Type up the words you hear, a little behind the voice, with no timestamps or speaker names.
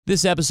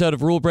This episode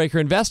of Rule Breaker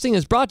Investing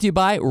is brought to you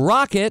by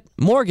Rocket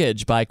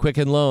Mortgage by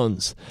Quicken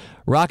Loans.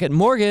 Rocket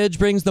Mortgage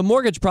brings the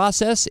mortgage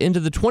process into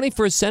the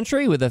 21st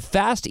century with a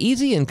fast,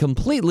 easy, and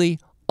completely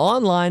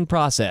online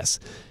process.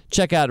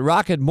 Check out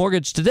Rocket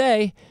Mortgage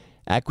today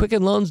at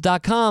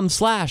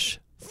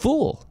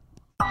quickenloans.com/fool.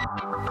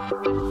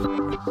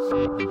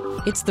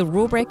 It's the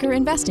Rule Breaker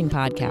Investing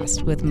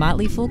Podcast with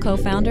Motley Fool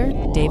co-founder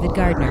David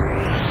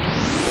Gardner.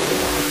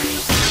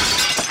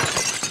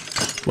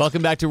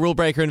 Welcome back to Rule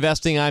Breaker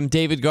Investing. I'm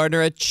David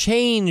Gardner, a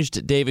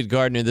changed David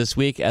Gardner this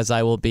week, as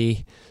I will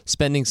be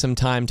spending some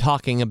time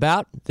talking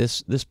about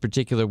this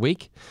particular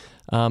week.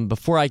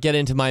 Before I get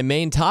into my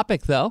main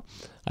topic, though,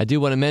 I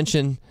do want to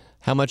mention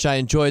how much I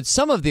enjoyed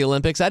some of the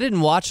Olympics. I didn't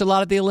watch a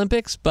lot of the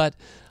Olympics, but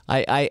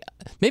I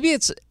maybe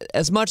it's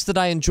as much that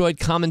I enjoyed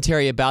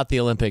commentary about the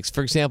Olympics.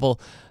 For example,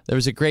 there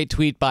was a great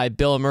tweet by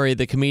Bill Murray,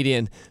 the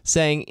comedian,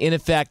 saying, in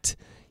effect,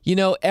 you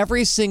know,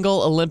 every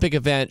single Olympic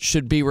event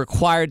should be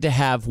required to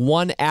have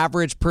one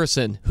average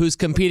person who's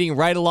competing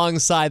right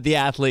alongside the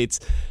athletes,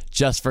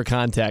 just for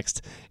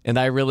context. And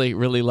I really,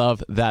 really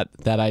love that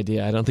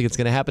idea. I don't think it's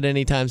going to happen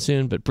anytime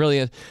soon, but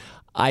brilliant.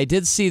 I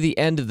did see the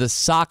end of the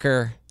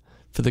soccer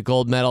for the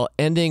gold medal,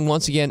 ending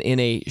once again in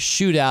a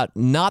shootout,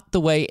 not the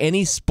way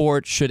any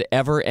sport should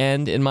ever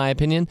end, in my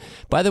opinion.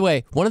 By the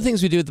way, one of the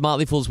things we do with the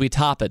Motley Fools, we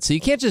top it. So you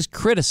can't just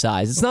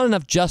criticize. It's not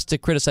enough just to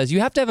criticize. You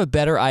have to have a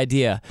better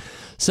idea.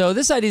 So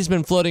this idea's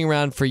been floating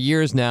around for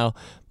years now.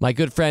 My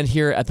good friend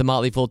here at the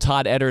Motley Fool,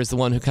 Todd Etter, is the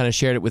one who kind of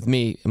shared it with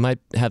me. It might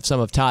have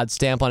some of Todd's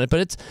stamp on it, but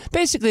it's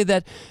basically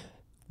that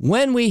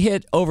when we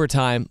hit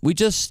overtime, we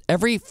just,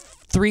 every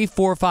 3,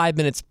 4, 5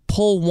 minutes,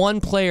 pull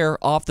one player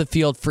off the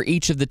field for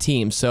each of the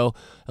teams. So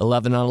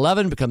 11 on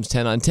 11 becomes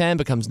 10 on 10,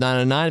 becomes 9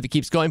 on 9. If it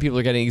keeps going, people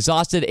are getting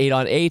exhausted. 8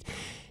 on 8.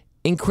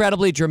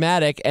 Incredibly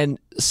dramatic and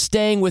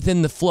staying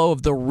within the flow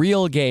of the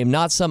real game,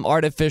 not some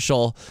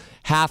artificial,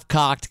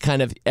 half-cocked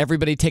kind of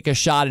everybody take a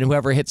shot and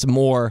whoever hits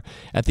more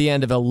at the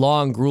end of a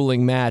long,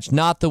 grueling match.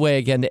 Not the way,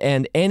 again, to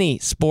end any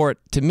sport,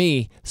 to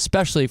me,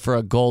 especially for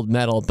a gold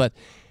medal. But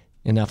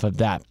enough of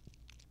that.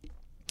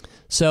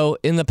 So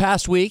in the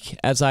past week,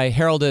 as I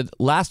heralded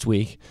last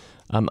week,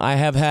 I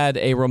have had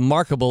a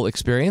remarkable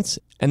experience,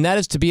 and that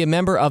is to be a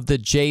member of the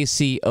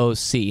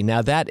JCOC.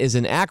 Now, that is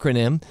an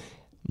acronym.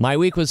 My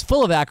week was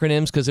full of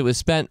acronyms because it was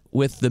spent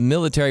with the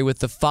military, with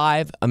the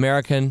 5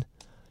 American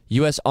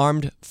U.S.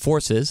 Armed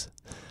Forces.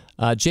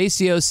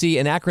 JCOC,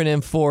 an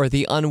acronym for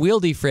the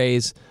unwieldy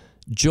phrase,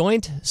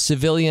 Joint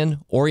Civilian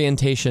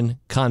Orientation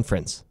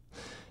Conference.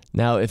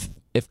 Now, if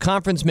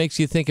conference makes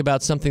you think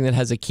about something that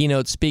has a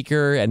keynote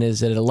speaker and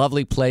is at a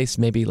lovely place,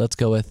 maybe let's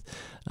go with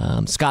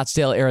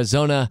Scottsdale,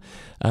 Arizona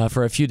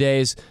for a few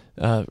days,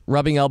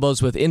 rubbing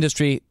elbows with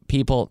industry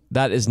people.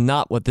 That is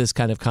not what this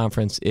kind of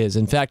conference is.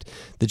 In fact,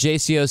 the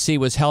JCOC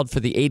was held for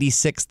the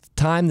 86th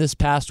time this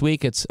past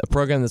week. It's a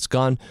program that's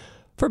gone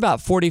for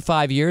about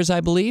 45 years, I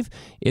believe.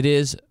 It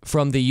is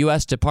from the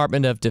U.S.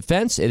 Department of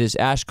Defense. It is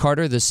Ash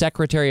Carter, the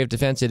Secretary of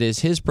Defense. It is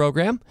his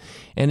program,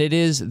 and it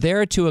is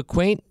there to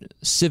acquaint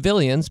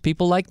civilians,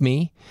 people like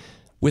me,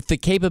 with the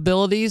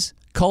capabilities,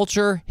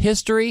 culture,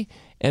 history,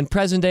 and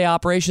present-day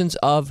operations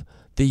of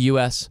the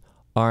U.S.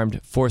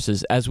 Armed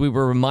Forces. As we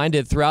were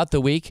reminded throughout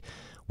the week,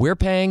 we're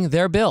paying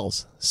their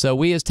bills. So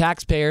we as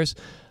taxpayers,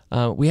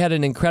 we had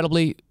an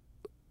incredibly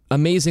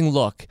amazing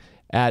look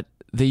at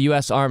the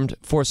U.S. Armed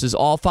Forces,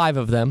 all 5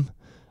 of them.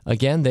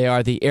 Again, they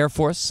are the Air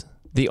Force,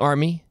 the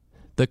Army,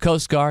 the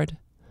Coast Guard,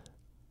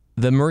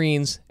 the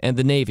Marines, and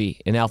the Navy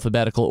in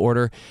alphabetical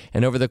order.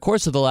 And over the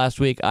course of the last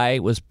week, I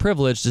was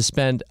privileged to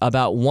spend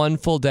about one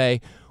full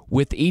day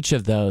with each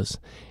of those.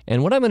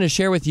 And what I'm going to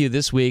share with you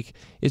this week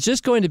is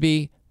just going to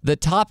be the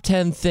top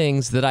 10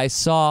 things that I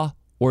saw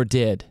or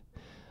did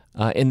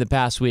in the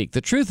past week.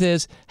 The truth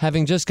is,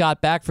 having just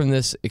got back from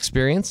this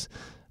experience,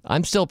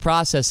 I'm still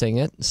processing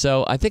it,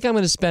 so I think I'm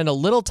going to spend a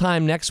little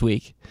time next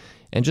week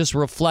and just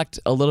reflect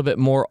a little bit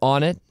more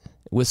on it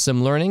with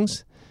some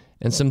learnings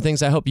and some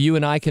things I hope you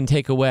and I can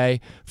take away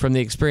from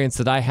the experience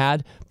that I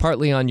had,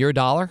 partly on your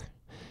dollar.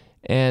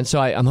 And so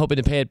I'm hoping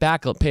to pay it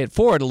back, pay it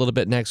forward a little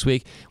bit next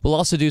week. We'll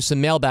also do some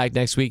mailbag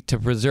next week to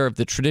preserve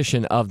the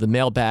tradition of the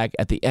mailbag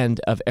at the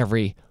end of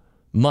every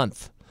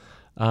month.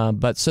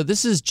 But so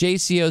this is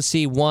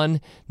JCOC 1.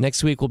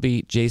 Next week will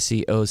be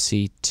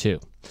JCOC 2.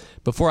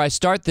 Before I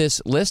start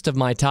this list of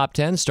my top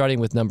 10, starting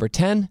with number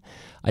 10,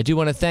 I do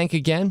want to thank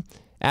again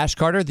Ash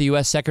Carter, the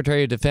U.S.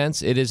 Secretary of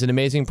Defense. It is an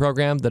amazing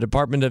program. The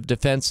Department of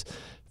Defense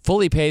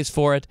fully pays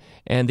for it,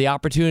 and the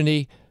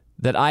opportunity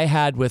that I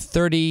had with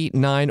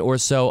 39 or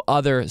so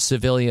other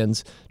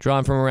civilians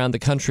drawn from around the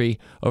country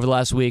over the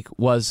last week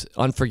was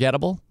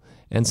unforgettable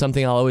and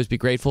something I'll always be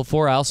grateful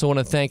for. I also want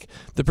to thank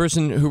the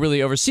person who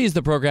really oversees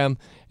the program,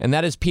 and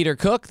that is Peter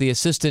Cook, the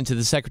Assistant to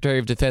the Secretary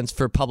of Defense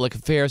for Public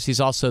Affairs. He's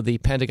also the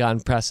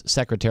Pentagon Press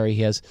Secretary.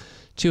 He has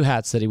 2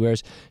 hats that he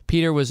wears.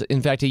 Peter was,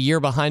 in fact, a year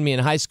behind me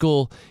in high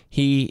school.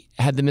 He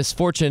had the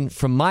misfortune,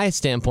 from my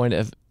standpoint,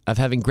 of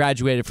having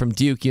graduated from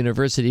Duke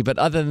University. But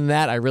other than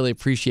that, I really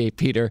appreciate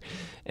Peter.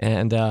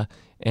 And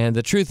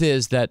the truth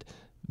is that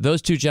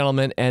those two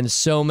gentlemen and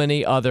so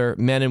many other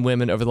men and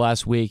women over the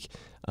last week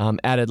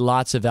added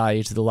lots of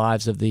value to the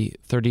lives of the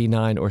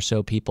 39 or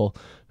so people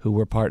who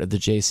were part of the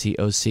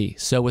JCOC.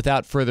 So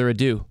without further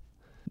ado,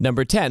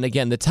 number 10,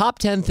 again, the top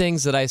 10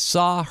 things that I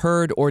saw,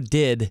 heard, or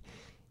did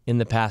in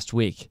the past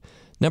week.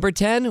 Number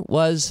 10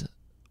 was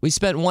we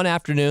spent one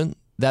afternoon,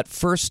 that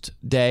first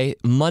day,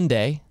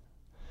 Monday,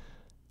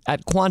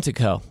 at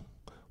Quantico,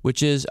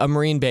 which is a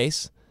Marine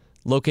base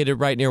located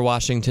right near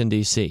Washington,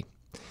 D.C.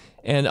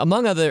 And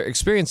among other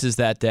experiences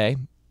that day,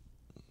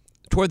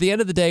 toward the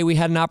end of the day, we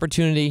had an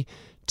opportunity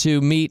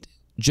to meet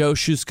Joe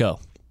Shusko.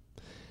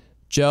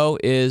 Joe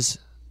is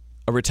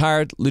a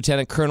retired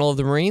lieutenant colonel of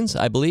the Marines,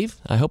 I believe.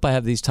 I hope I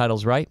have these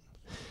titles right.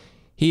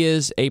 He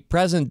is a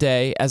present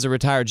day, as a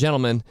retired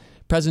gentleman,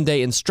 present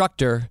day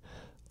instructor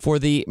for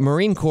the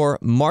Marine Corps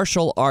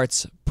Martial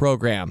Arts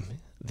Program.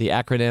 The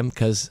acronym,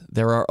 because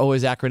there are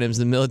always acronyms in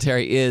the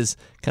military, is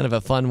kind of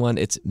a fun one.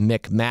 It's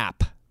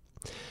MCMAP.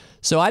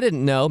 So I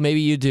didn't know, maybe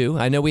you do.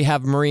 I know we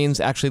have Marines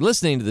actually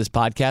listening to this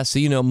podcast, so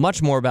you know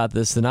much more about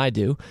this than I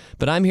do.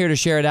 But I'm here to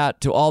share it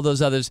out to all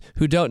those others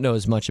who don't know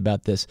as much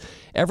about this.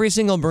 Every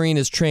single Marine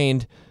is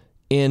trained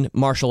in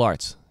martial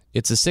arts.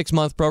 It's a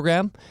 6-month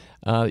program.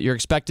 You're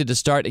expected to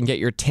start and get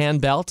your tan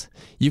belt.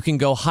 You can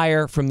go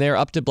higher from there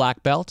up to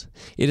black belt.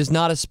 It is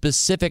not a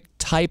specific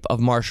type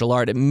of martial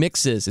art.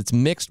 It's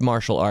mixed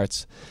martial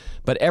arts.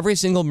 But every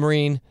single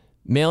Marine,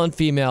 male and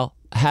female,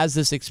 has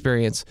this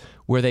experience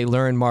where they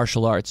learn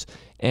martial arts.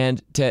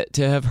 And to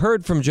have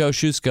heard from Joe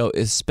Shusko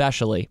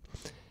especially,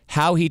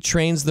 how he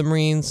trains the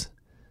Marines,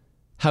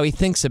 how he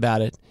thinks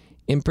about it,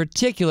 in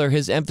particular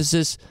his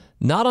emphasis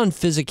not on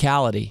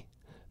physicality,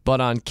 but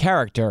on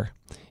character,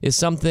 is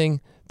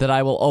something that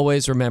I will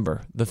always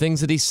remember. The things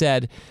that he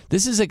said.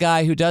 This is a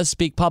guy who does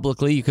speak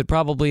publicly. You could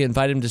probably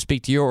invite him to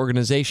speak to your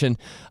organization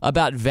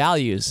about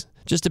values,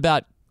 just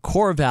about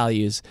core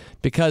values,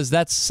 because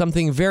that's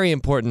something very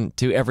important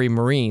to every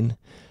Marine,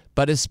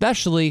 but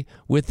especially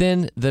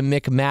within the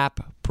MCMAP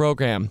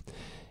program.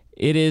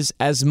 It is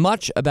as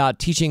much about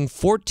teaching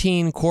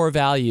 14 core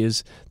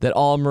values that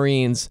all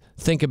Marines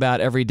think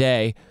about every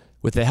day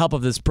with the help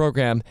of this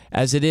program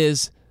as it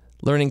is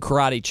learning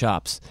karate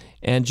chops.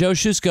 And Joe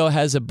Shusko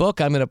has a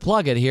book. I'm going to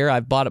plug it here.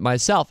 I've bought it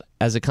myself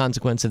as a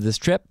consequence of this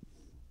trip.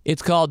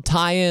 It's called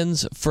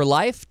Tie-Ins for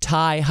Life,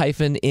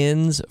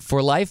 Tie-Ins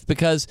for Life,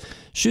 because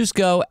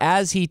Shusko,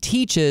 as he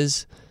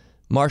teaches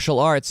martial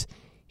arts,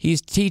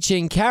 he's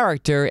teaching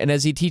character, and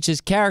as he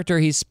teaches character,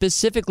 he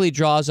specifically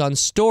draws on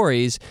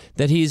stories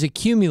that he's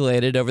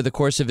accumulated over the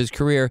course of his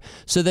career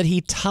so that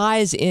he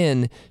ties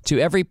in to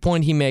every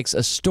point he makes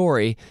a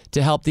story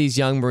to help these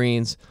young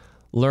Marines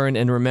learn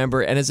and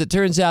remember. And as it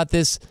turns out,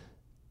 this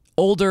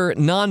older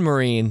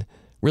non-Marine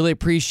really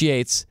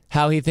appreciates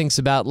how he thinks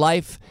about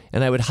life,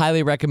 and I would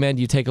highly recommend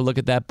you take a look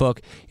at that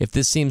book if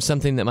this seems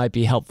something that might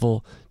be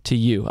helpful to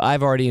you.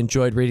 I've already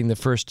enjoyed reading the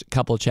first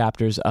couple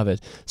chapters of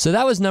it. So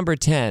that was number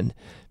 10.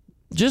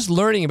 Just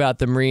learning about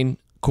the Marine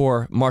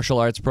Corps Martial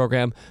Arts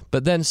Program,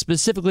 but then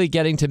specifically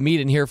getting to meet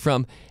and hear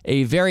from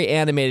a very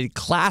animated,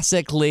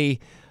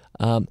 classically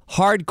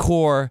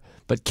hardcore,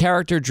 but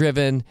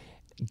character-driven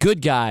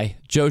good guy,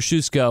 Joe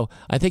Shusko.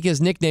 I think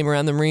his nickname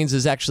around the Marines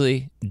is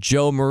actually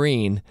Joe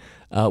Marine,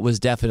 was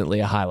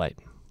definitely a highlight.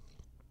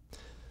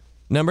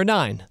 Number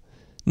 9.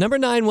 Number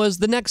 9 was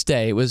the next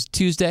day. It was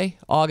Tuesday,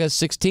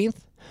 August 16th,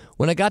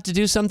 when I got to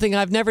do something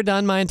I've never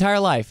done my entire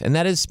life, and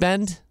that is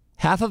spend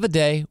half of a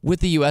day with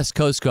the U.S.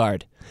 Coast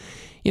Guard.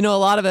 You know, a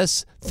lot of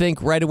us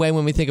think right away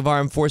when we think of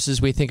armed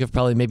forces, we think of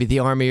probably maybe the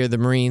Army or the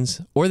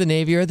Marines or the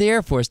Navy or the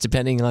Air Force,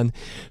 depending on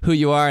who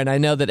you are. And I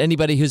know that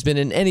anybody who's been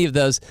in any of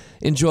those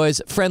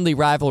enjoys friendly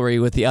rivalry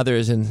with the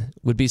others and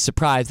would be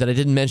surprised that I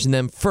didn't mention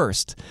them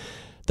first.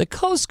 The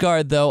Coast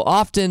Guard, though,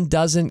 often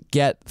doesn't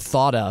get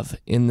thought of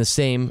in the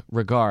same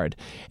regard.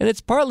 And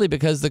it's partly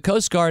because the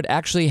Coast Guard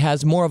actually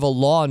has more of a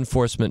law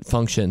enforcement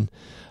function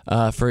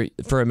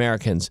for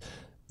Americans.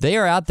 They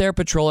are out there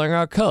patrolling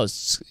our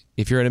coasts.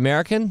 If you're an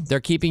American, they're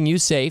keeping you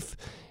safe,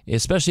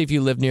 especially if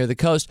you live near the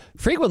coast.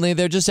 Frequently,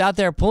 they're just out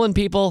there pulling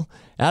people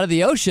out of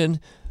the ocean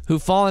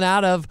who've fallen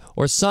out of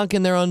or sunk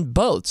in their own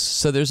boats.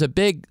 So there's a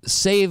big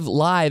save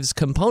lives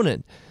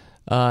component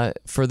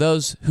for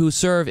those who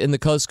serve in the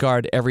Coast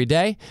Guard every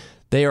day.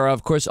 They are,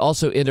 of course,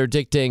 also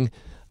interdicting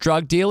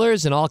drug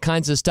dealers and all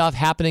kinds of stuff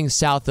happening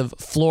south of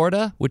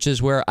Florida, which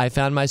is where I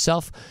found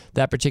myself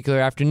that particular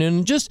afternoon.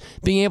 And just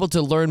being able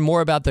to learn more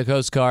about the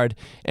Coast Guard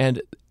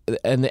and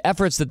the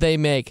efforts that they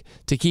make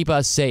to keep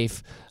us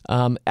safe.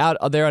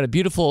 Out there on a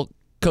beautiful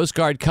Coast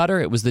Guard cutter.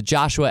 It was the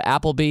Joshua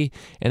Appleby,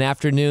 an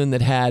afternoon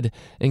that had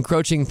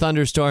encroaching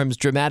thunderstorms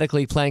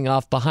dramatically playing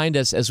off behind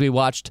us as we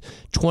watched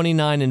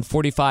 29 and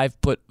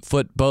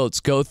 45-foot boats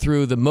go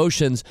through the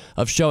motions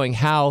of showing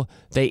how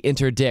they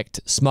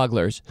interdict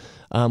smugglers.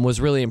 Was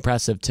really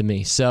impressive to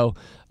me. So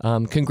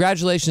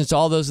Congratulations to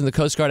all those in the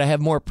Coast Guard. I have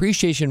more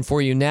appreciation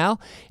for you now,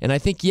 and I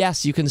think,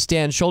 yes, you can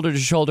stand shoulder to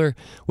shoulder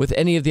with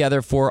any of the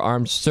other four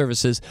armed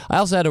services. I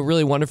also had a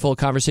really wonderful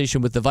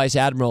conversation with the Vice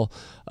Admiral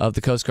of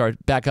the Coast Guard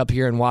back up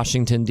here in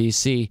Washington,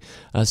 D.C.,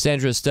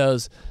 Sandra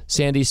Stowe's.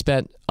 Sandy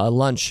spent a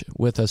lunch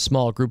with a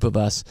small group of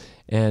us,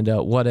 and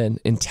what an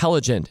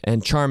intelligent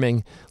and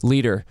charming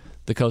leader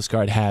the Coast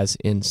Guard has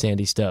in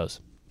Sandy Stowe's.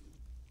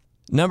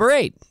 Number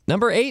eight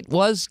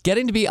was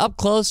getting to be up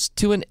close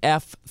to an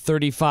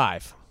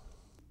F-35.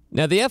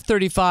 Now, the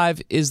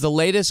F-35 is the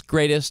latest,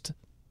 greatest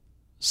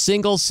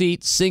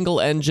single-seat,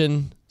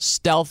 single-engine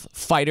stealth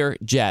fighter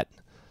jet,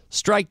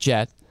 strike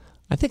jet.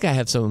 I think I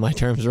have some of my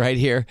terms right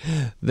here,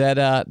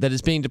 that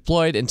is being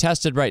deployed and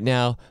tested right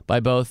now by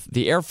both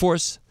the Air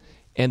Force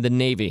and the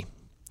Navy.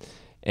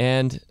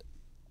 And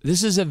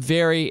this is a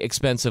very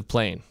expensive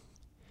plane.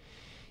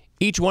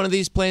 Each one of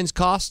these planes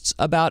costs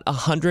about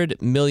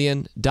 $100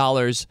 million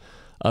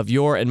of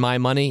your and my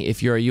money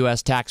if you're a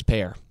U.S.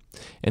 taxpayer.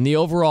 And the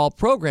overall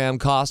program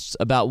costs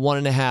about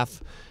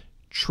 $1.5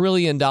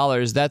 trillion.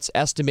 That's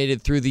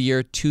estimated through the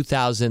year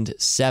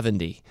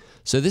 2070.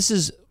 So this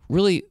is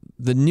really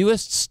the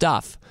newest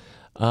stuff,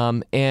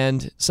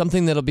 and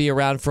something that'll be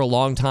around for a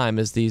long time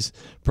as these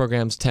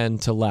programs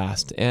tend to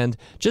last. And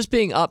just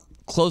being up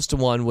close to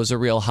one was a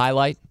real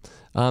highlight.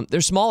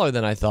 They're smaller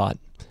than I thought.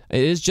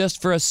 It is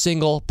just for a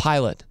single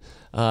pilot.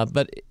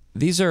 But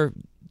these are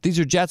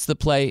jets that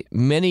play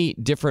many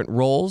different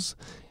roles.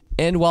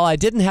 And while I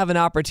didn't have an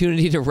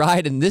opportunity to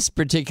ride in this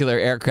particular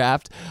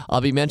aircraft,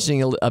 I'll be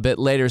mentioning a bit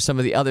later some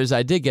of the others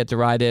I did get to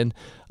ride in.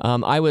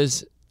 I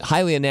was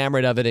highly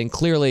enamored of it, and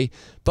clearly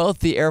both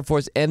the Air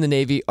Force and the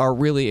Navy are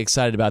really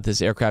excited about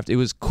this aircraft. It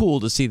was cool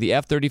to see the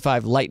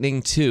F-35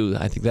 Lightning II,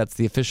 I think that's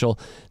the official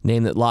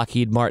name that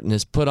Lockheed Martin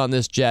has put on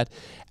this jet,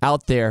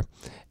 out there.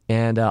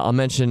 And I'll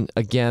mention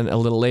again a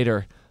little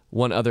later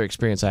one other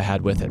experience I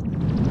had with it.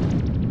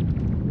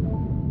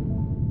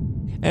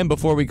 And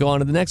before we go on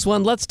to the next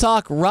one, let's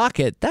talk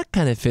rocket. That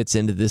kind of fits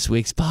into this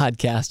week's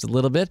podcast a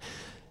little bit.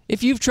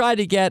 If you've tried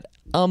to get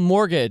a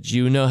mortgage,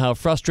 you know how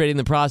frustrating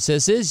the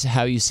process is,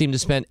 how you seem to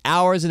spend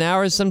hours and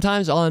hours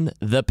sometimes on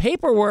the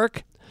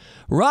paperwork.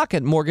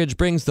 Rocket Mortgage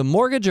brings the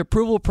mortgage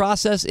approval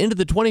process into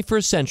the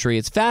 21st century.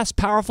 It's fast,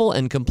 powerful,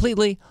 and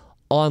completely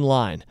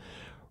online.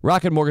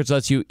 Rocket Mortgage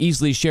lets you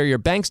easily share your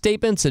bank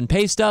statements and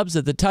pay stubs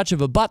at the touch of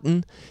a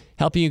button,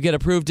 helping you get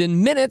approved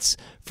in minutes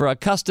for a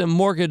custom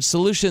mortgage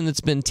solution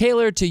that's been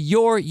tailored to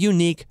your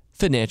unique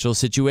financial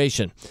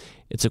situation.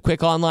 It's a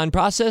quick online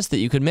process that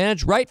you can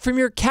manage right from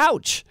your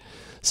couch.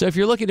 So if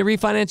you're looking to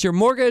refinance your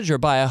mortgage or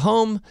buy a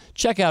home,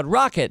 check out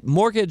Rocket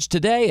Mortgage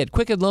today at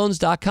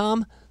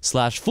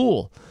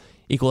quickenloans.com/fool.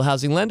 Equal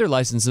housing lender,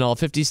 licensed in all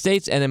 50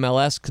 states,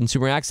 NMLS,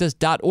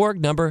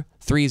 consumeraccess.org, number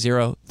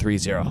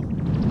 3030.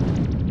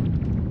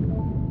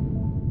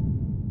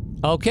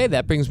 Okay,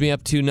 that brings me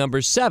up to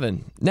number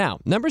 7. Now,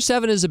 number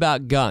 7 is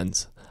about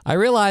guns. I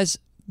realize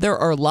there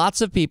are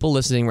lots of people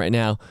listening right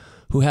now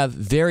who have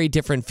very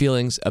different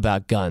feelings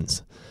about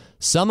guns.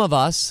 Some of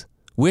us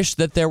wish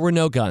that there were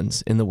no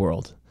guns in the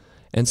world.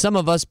 And some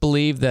of us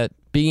believe that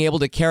being able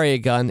to carry a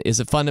gun is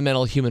a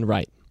fundamental human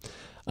right.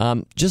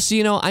 Just so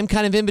you know, I'm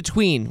kind of in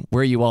between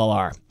where you all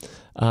are.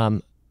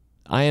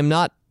 I am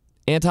not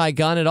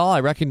anti-gun at all. I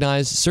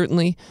recognize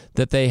certainly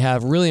that they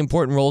have really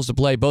important roles to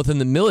play, both in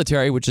the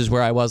military, which is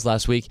where I was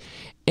last week,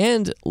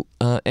 and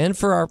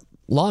for our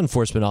law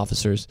enforcement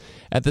officers.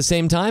 At the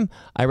same time,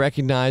 I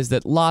recognize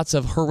that lots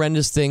of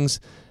horrendous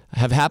things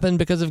have happened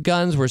because of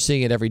guns. We're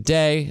seeing it every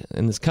day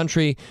in this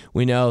country.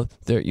 We know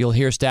you'll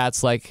hear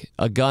stats like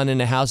a gun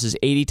in a house is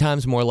 80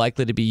 times more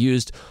likely to be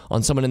used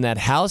on someone in that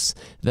house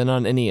than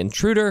on any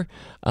intruder.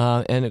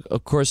 And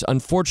of course,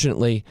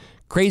 unfortunately,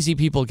 crazy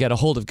people get a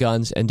hold of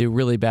guns and do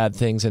really bad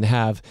things, and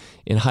have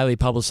in highly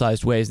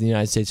publicized ways in the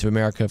United States of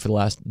America for the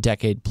last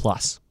decade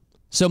plus.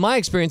 So my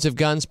experience of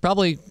guns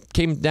probably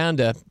came down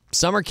to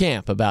summer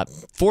camp about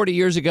 40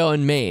 years ago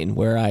in Maine,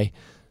 where I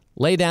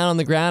lay down on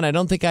the ground. I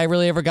don't think I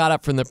really ever got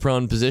up from the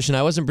prone position.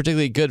 I wasn't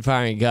particularly good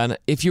firing a gun.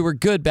 If you were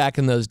good back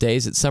in those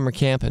days at summer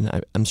camp,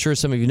 and I'm sure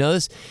some of you know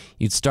this,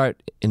 you'd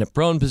start in a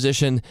prone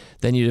position,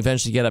 then you'd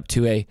eventually get up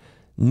to a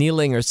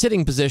kneeling or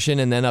sitting position,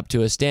 and then up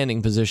to a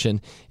standing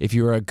position if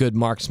you were a good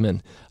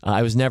marksman.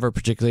 I was never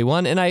particularly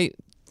one, and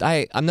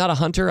I'm not a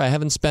hunter. I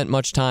haven't spent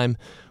much time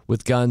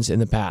with guns in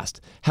the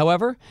past.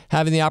 However,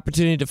 having the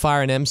opportunity to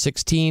fire an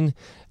M16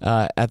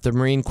 at the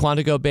Marine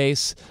Quantico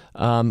base,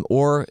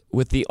 or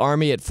with the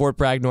Army at Fort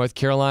Bragg, North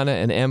Carolina,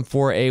 an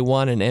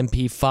M4A1 and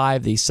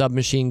MP5, the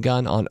submachine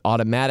gun on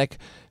automatic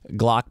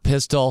Glock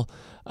pistol,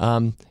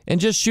 and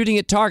just shooting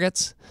at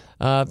targets,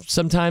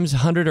 sometimes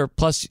 100 or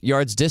plus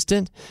yards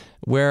distant,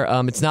 where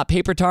it's not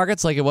paper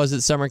targets like it was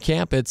at summer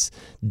camp. It's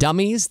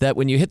dummies that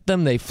when you hit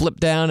them, they flip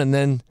down and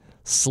then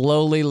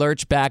slowly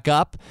lurch back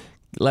up,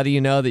 letting you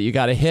know that you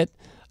got a hit.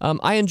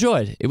 I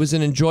enjoyed. It was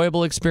an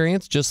enjoyable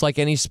experience, just like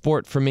any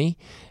sport for me.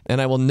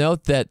 And I will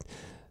note that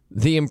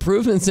the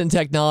improvements in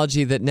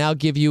technology that now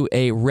give you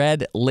a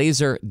red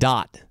laser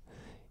dot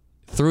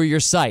through your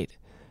sight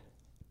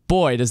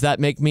boy, does that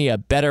make me a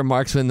better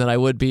marksman than I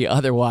would be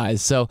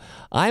otherwise. So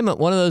I'm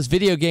one of those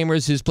video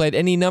gamers who's played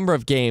any number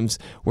of games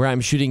where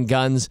I'm shooting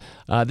guns.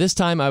 This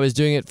time I was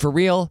doing it for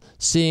real,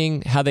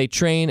 seeing how they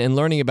train and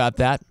learning about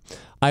that.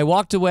 I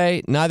walked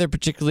away neither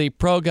particularly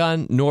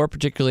pro-gun nor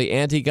particularly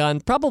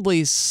anti-gun,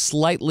 probably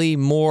slightly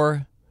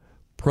more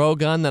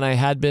pro-gun than I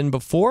had been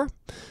before,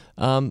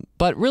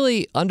 but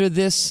really under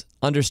this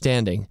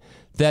understanding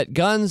that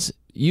guns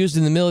used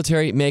in the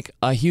military make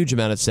a huge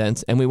amount of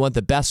sense, and we want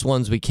the best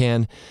ones we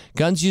can.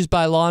 Guns used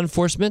by law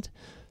enforcement,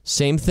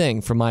 same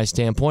thing from my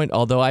standpoint,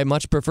 although I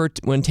much prefer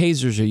when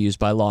tasers are used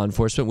by law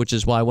enforcement, which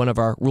is why one of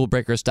our Rule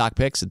Breaker stock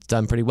picks, it's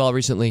done pretty well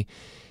recently,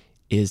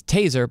 is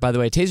taser. By the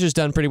way, taser's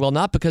done pretty well,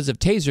 not because of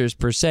tasers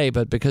per se,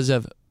 but because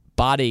of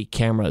body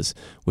cameras,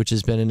 which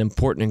has been an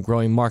important and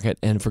growing market,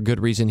 and for good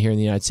reason here in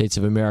the United States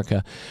of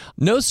America.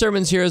 No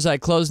sermons here as I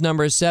close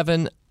number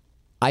 7.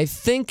 I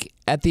think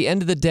at the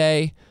end of the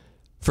day,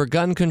 for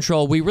gun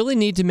control, we really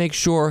need to make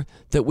sure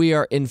that we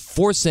are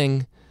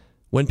enforcing,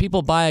 when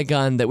people buy a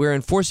gun, that we're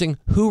enforcing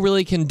who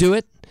really can do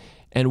it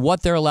and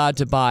what they're allowed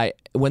to buy.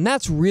 When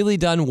that's really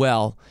done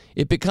well,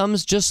 it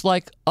becomes just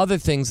like other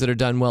things that are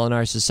done well in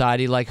our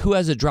society, like who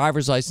has a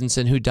driver's license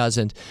and who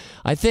doesn't.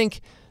 I think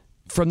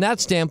from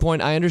that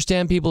standpoint, I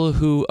understand people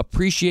who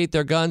appreciate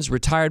their guns,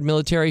 retired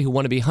military, who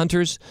want to be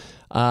hunters.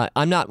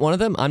 I'm not one of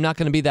them. I'm not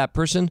going to be that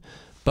person.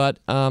 But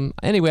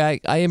anyway,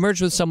 I emerged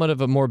with somewhat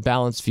of a more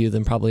balanced view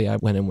than probably I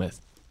went in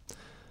with.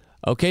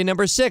 Okay,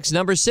 number 6.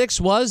 Number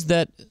 6 was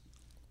that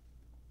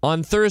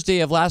on Thursday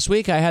of last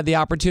week, I had the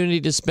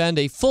opportunity to spend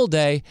a full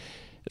day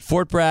at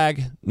Fort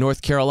Bragg,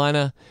 North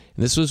Carolina.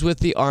 And this was with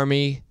the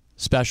Army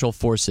Special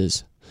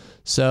Forces.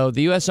 So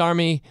the U.S.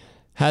 Army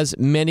has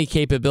many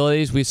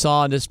capabilities. We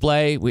saw on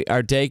display.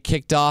 Our day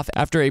kicked off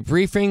after a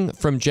briefing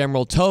from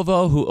General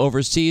Tovo, who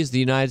oversees the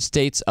United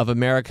States of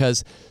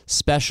America's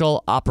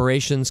Special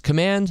Operations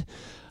Command.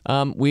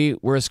 We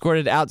were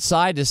escorted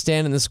outside to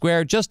stand in the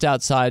square just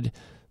outside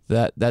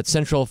that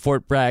central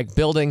Fort Bragg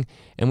building,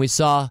 and we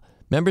saw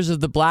members of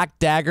the Black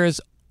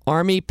Daggers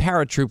Army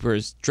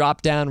paratroopers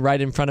drop down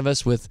right in front of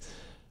us with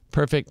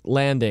perfect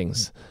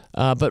landings.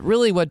 But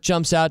really what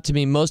jumps out to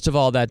me most of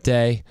all that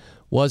day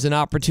was an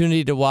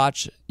opportunity to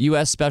watch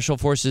U.S. Special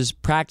Forces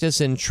practice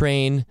and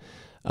train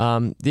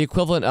the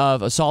equivalent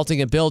of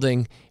assaulting a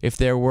building if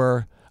there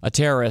were a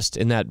terrorist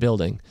in that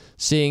building.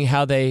 Seeing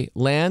how they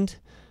land,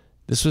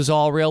 this was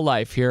all real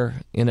life here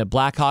in a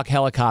Blackhawk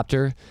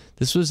helicopter.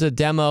 This was a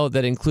demo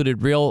that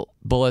included real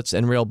bullets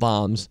and real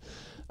bombs.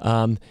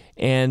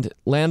 And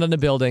land on a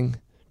building,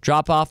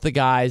 drop off the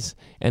guys,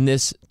 and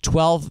this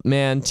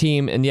 12-man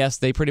team, and yes,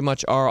 they pretty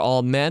much are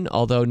all men,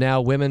 although now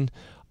women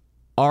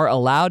are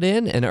allowed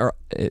in, and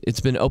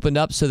it's been opened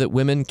up so that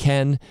women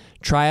can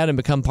try out and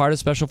become part of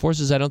Special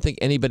Forces. I don't think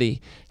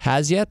anybody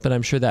has yet, but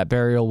I'm sure that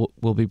barrier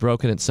will be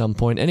broken at some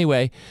point.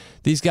 Anyway,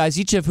 these guys,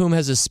 each of whom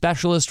has a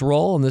specialist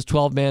role in this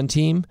 12-man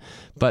team,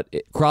 but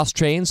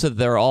cross-trained so that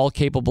they're all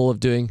capable of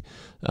doing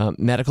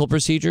medical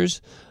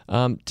procedures.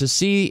 To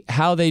see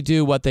how they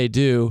do what they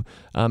do,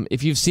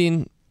 if you've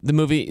seen the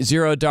movie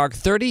Zero Dark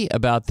 30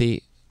 about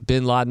the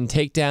Bin Laden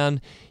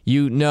takedown,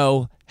 you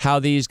know how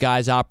these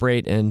guys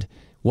operate and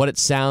what it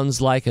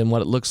sounds like and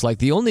what it looks like.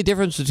 The only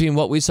difference between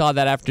what we saw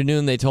that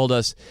afternoon, they told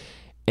us,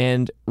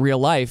 and real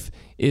life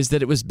is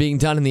that it was being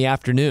done in the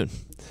afternoon.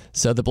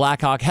 So the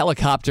Blackhawk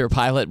helicopter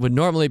pilot would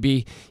normally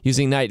be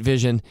using night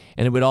vision,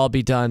 and it would all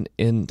be done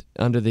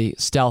under the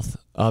stealth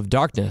of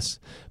darkness.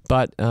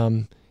 But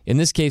in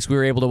this case, we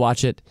were able to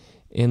watch it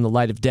in the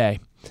light of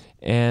day,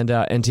 and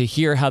to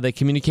hear how they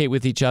communicate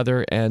with each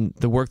other and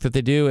the work that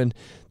they do. And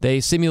they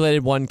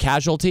simulated one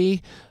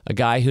casualty, a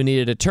guy who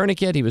needed a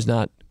tourniquet. He was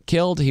not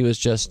killed. He was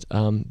just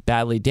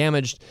badly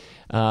damaged.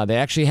 They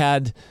actually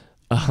had,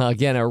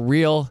 again, a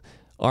real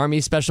Army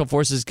Special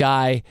Forces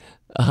guy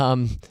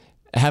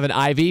have an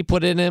IV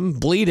put in him,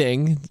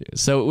 bleeding.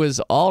 So it was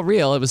all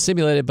real. It was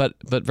simulated, but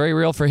very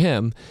real for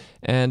him.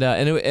 And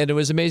it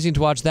was amazing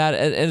to watch that.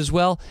 And as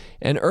well,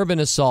 an urban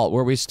assault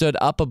where we stood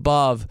up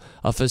above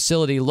a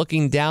facility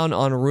looking down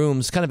on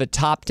rooms, kind of a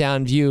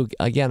top-down view.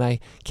 Again,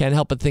 I can't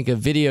help but think of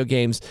video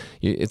games.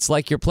 It's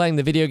like you're playing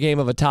the video game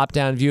of a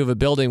top-down view of a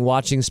building,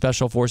 watching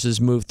Special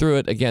Forces move through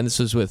it. Again, this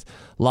was with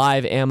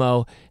live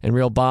ammo and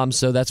real bombs,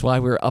 so that's why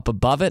we were up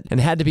above it and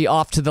had to be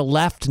off to the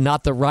left,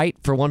 not the right,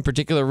 for one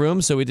particular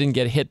room, so we didn't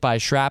get hit by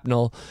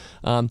shrapnel.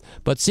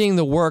 But seeing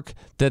the work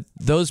that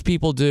those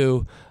people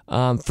do,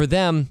 for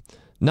them,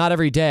 not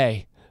every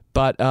day,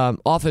 but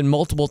often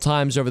multiple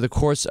times over the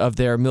course of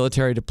their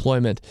military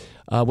deployment,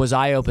 was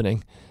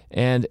eye-opening,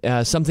 and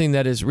something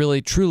that is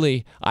really,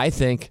 truly, I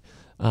think,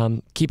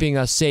 keeping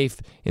us safe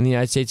in the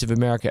United States of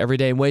America every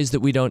day in ways that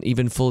we don't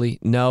even fully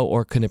know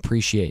or can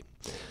appreciate.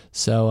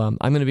 So I'm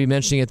going to be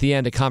mentioning at the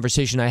end a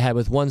conversation I had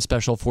with one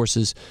Special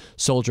Forces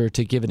soldier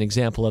to give an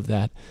example of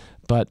that.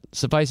 But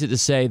suffice it to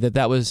say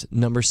that was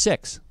number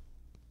 6.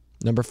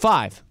 Number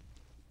 5.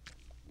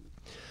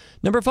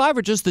 Number 5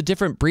 are just the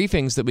different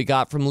briefings that we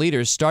got from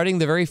leaders, starting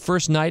the very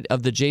first night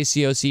of the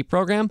JCOC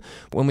program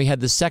when we had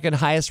the second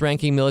highest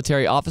ranking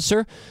military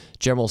officer,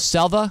 General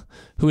Selva,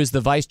 who is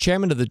the vice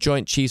chairman of the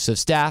Joint Chiefs of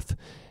Staff.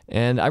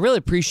 And I really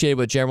appreciated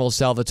what General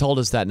Selva told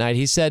us that night.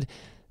 He said,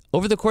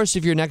 over the course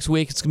of your next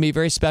week, it's going to be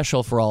very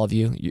special for all of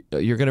you.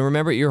 You're going to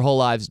remember it your whole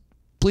lives.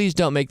 Please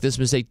don't make this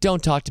mistake.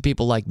 Don't talk to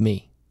people like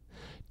me.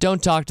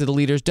 Don't talk to the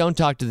leaders. Don't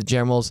talk to the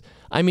generals.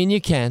 I mean, you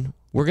can.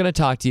 We're going to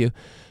talk to you.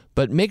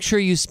 But make sure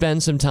you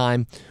spend some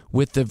time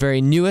with the very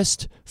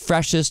newest,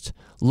 freshest,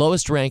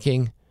 lowest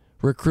ranking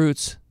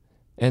recruits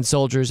and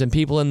soldiers and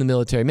people in the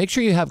military. Make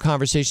sure you have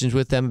conversations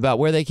with them about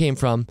where they came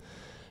from,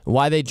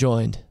 why they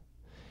joined.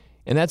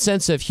 And that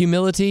sense of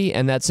humility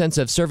and that sense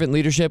of servant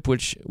leadership,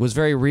 which was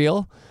very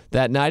real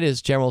that night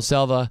as General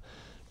Selva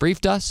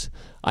briefed us,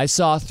 I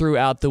saw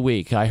throughout the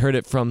week. I heard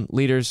it from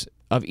leaders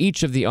of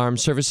each of the armed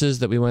services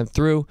that we went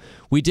through.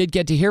 We did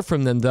get to hear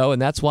from them, though,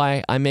 and that's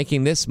why I'm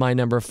making this my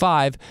number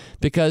 5,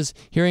 because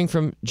hearing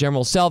from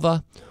General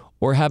Selva,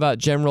 or how about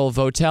General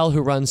Votel,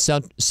 who runs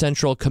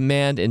Central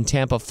Command in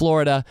Tampa,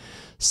 Florida?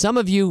 Some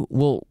of you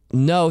will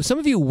know, some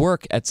of you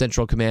work at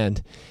Central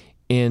Command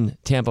in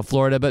Tampa,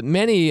 Florida, but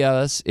many of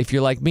us, if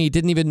you're like me,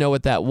 didn't even know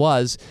what that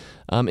was.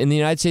 In the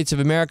United States of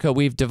America,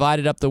 we've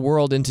divided up the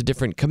world into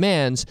different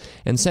commands,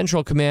 and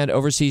Central Command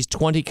oversees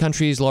 20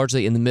 countries,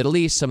 largely in the Middle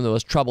East, some of the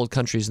most troubled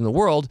countries in the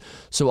world.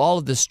 So all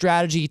of the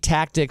strategy,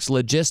 tactics,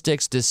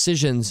 logistics,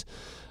 decisions,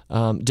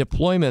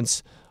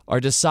 deployments are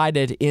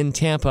decided in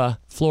Tampa,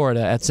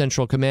 Florida at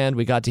Central Command.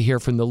 We got to hear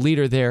from the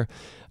leader there,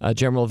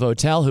 General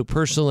Votel, who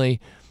personally,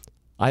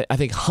 I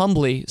think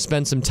humbly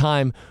spent some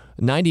time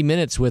 90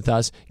 minutes with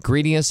us,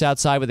 greeting us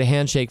outside with a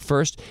handshake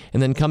first,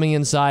 and then coming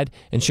inside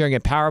and sharing a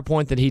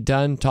PowerPoint that he'd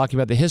done, talking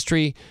about the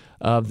history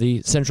of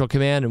the Central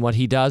Command and what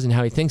he does and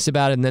how he thinks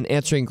about it, and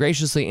then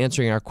graciously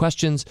answering our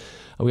questions.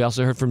 We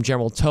also heard from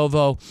General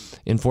Tovo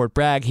in Fort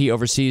Bragg. He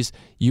oversees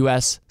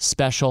U.S.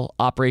 Special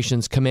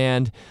Operations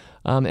Command.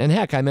 And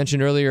heck, I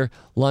mentioned earlier,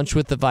 lunch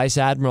with the Vice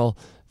Admiral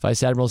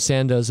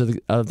Sandoz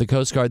of the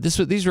Coast Guard.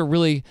 These were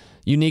really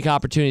unique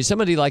opportunities.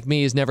 Somebody like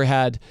me has never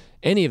had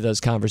any of those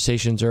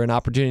conversations or an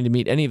opportunity to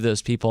meet any of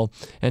those people.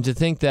 And to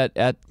think that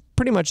at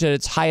pretty much at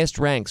its highest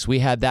ranks, we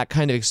had that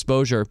kind of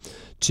exposure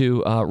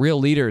to real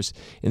leaders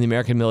in the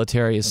American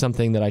military is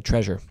something that I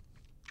treasure.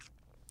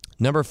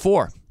 Number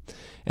 4.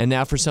 And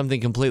now for something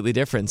completely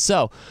different.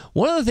 So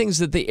one of the things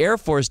that the Air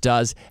Force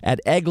does at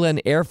Eglin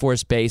Air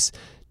Force Base,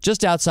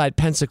 just outside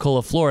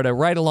Pensacola, Florida,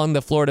 right along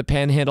the Florida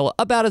Panhandle,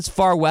 about as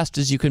far west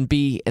as you can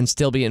be and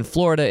still be in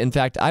Florida. In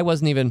fact, I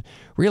wasn't even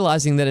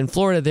realizing that in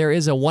Florida there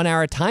is a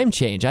 1-hour time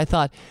change. I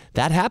thought,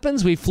 that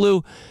happens? We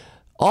flew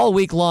all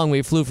week long.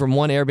 We flew from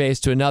one airbase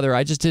to another.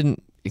 I just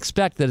didn't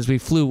expect that as we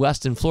flew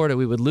west in Florida,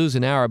 we would lose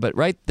an hour. But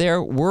right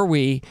there were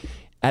we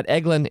at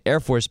Eglin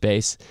Air Force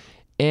Base.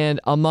 And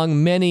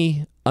among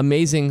many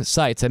amazing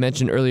sights, I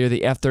mentioned earlier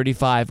the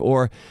F-35,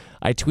 or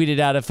I tweeted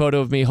out a photo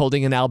of me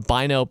holding an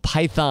albino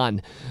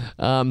python.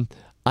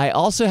 I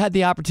also had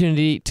the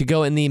opportunity to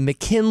go in the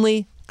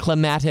McKinley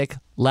Climatic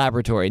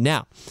Laboratory.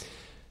 Now,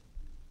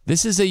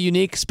 this is a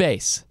unique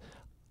space,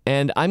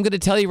 and I'm going to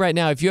tell you right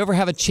now, if you ever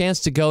have a chance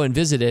to go and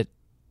visit it,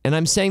 and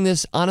I'm saying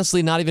this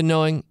honestly not even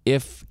knowing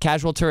if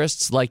casual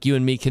tourists like you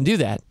and me can do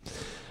that,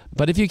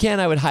 but if you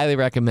can, I would highly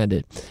recommend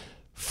it.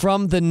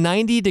 From the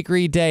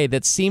 90-degree day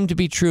that seemed to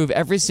be true of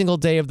every single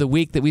day of the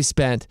week that we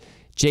spent,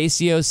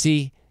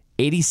 JCOC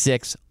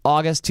 86,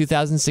 August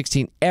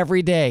 2016,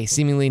 every day,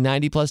 seemingly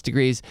 90-plus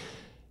degrees,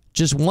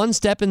 just one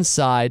step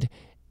inside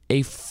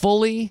a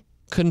fully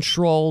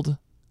controlled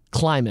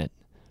climate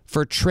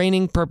for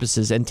training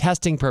purposes and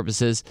testing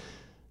purposes.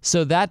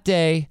 So that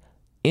day,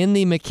 in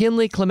the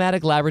McKinley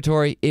Climatic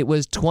Laboratory, it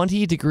was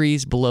 20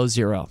 degrees below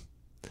zero.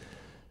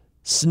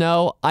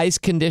 Snow, ice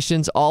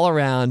conditions all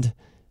around.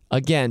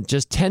 Again,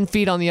 just 10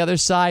 feet on the other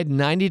side,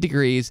 90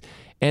 degrees,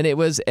 and it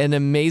was an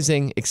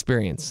amazing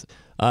experience.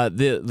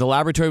 The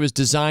laboratory was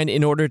designed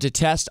in order to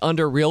test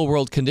under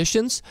real-world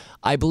conditions.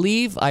 I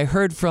believe I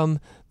heard from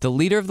the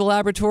leader of the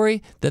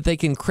laboratory that they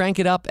can crank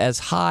it up as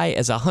high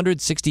as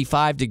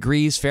 165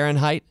 degrees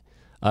Fahrenheit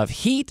of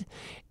heat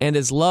and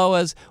as low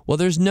as, well,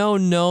 there's no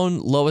known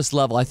lowest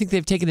level. I think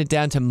they've taken it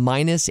down to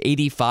minus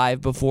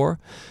 85 before.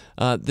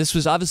 This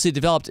was obviously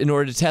developed in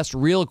order to test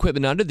real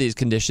equipment under these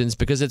conditions,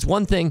 because it's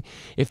one thing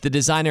if the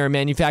designer or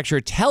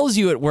manufacturer tells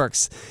you it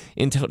works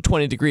in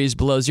 20 degrees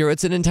below zero.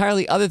 It's an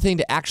entirely other thing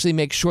to actually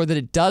make sure that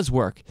it does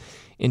work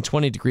in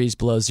 20 degrees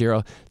below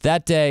zero.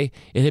 That day,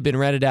 it had been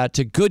rented out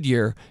to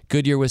Goodyear.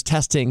 Goodyear was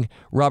testing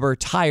rubber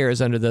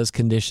tires under those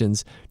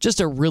conditions.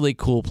 Just a really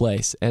cool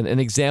place, and an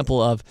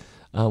example of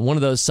one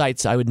of those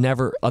sites I would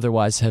never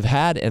otherwise have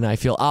had, and I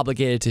feel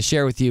obligated to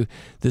share with you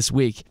this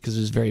week because it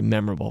was very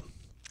memorable.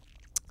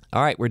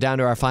 All right, we're down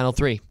to our final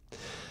 3.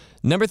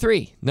 Number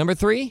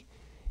 3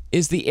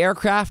 is the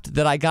aircraft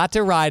that I got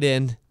to ride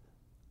in,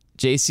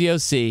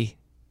 JCOC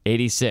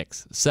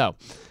 86. So,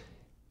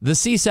 the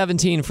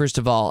C-17, first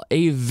of all,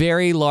 a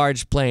very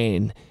large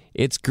plane.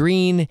 It's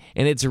green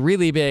and it's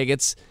really big.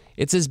 It's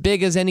It's as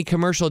big as any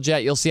commercial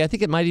jet you'll see. I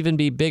think it might even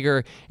be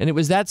bigger. And it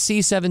was that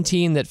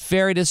C-17 that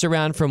ferried us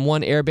around from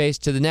one airbase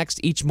to the next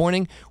each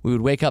morning. We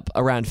would wake up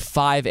around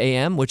 5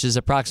 a.m., which is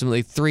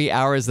approximately 3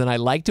 hours than I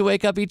like to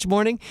wake up each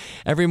morning.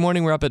 Every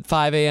morning we're up at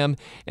 5 a.m.,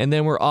 and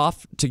then we're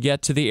off to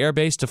get to the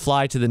airbase to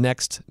fly to the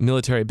next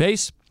military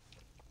base.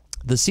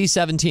 The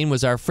C-17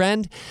 was our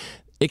friend.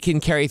 It can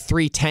carry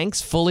 3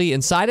 tanks fully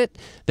inside it.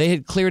 They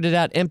had cleared it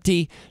out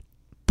empty,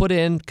 put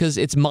in, because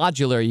it's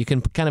modular. You can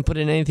kind of put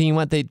in anything you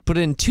want. They put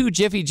in 2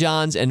 Jiffy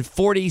Johns and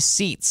 40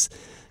 seats,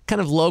 kind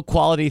of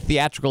low-quality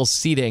theatrical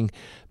seating,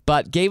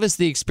 but gave us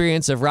the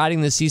experience of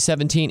riding the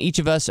C-17. Each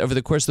of us over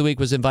the course of the week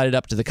was invited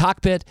up to the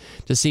cockpit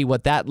to see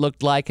what that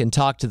looked like and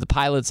talk to the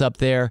pilots up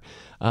there.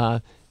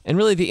 And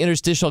really the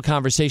interstitial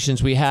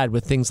conversations we had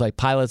with things like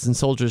pilots and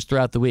soldiers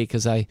throughout the week,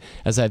 as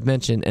I've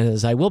mentioned, and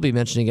as I will be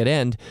mentioning at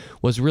end,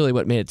 was really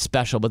what made it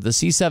special. But the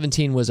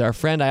C-17 was our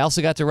friend. I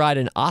also got to ride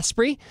an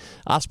Osprey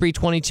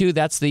 22.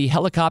 That's the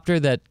helicopter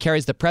that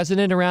carries the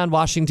president around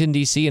Washington,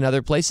 D.C. and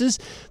other places.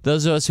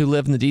 Those of us who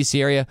live in the D.C.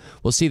 area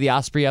will see the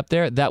Osprey up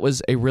there. That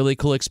was a really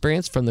cool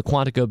experience from the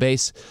Quantico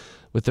base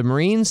with the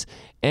Marines.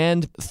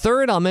 And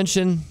third, I'll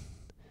mention...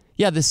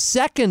 the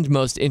second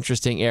most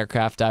interesting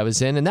aircraft I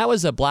was in, and that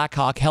was a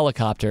Blackhawk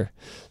helicopter.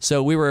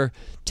 So we were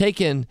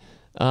taken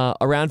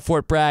around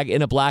Fort Bragg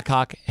in a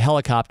Blackhawk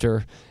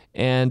helicopter,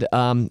 and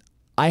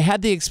I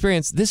had the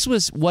experience. This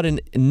was what a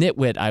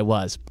nitwit I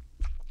was.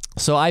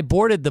 So I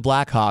boarded the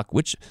Blackhawk,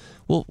 which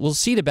will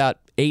seat about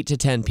 8 to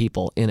 10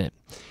 people in it.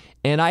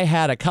 And I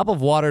had a cup of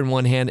water in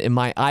one hand and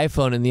my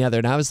iPhone in the other.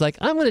 And I was like,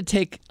 I'm going to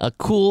take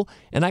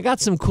and I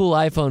got some cool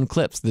iPhone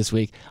clips this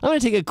week. I'm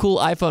going to take a cool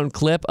iPhone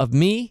clip of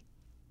me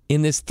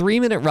in this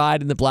 3-minute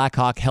ride in the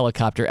Blackhawk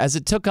helicopter. As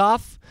it took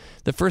off,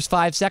 the first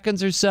 5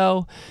 seconds or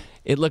so,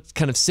 it looked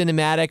kind of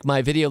cinematic.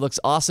 My video looks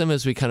awesome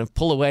as we kind of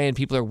pull away and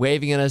people are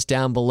waving at us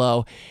down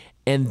below.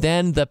 And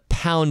then the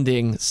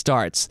pounding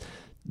starts.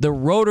 The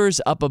rotor's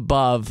up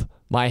above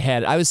my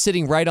head. I was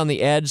sitting right on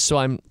the edge, so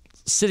I'm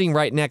sitting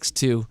right next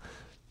to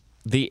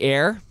the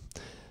air.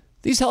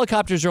 These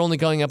helicopters are only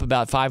going up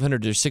about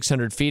 500 or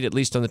 600 feet, at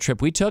least on the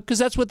trip we took, because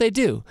that's what they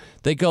do.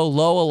 They go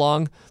low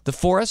along the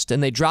forest,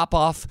 and they drop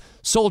off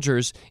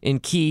soldiers in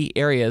key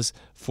areas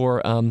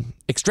for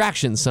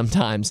extraction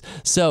sometimes.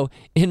 So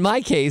in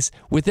my case,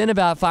 within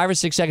about 5 or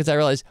 6 seconds, I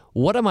realized,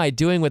 what am I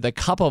doing with a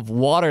cup of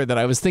water that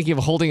I was thinking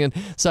of holding in?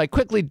 So I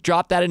quickly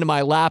dropped that into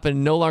my lap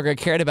and no longer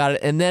cared about it.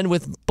 And then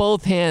with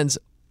both hands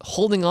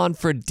holding on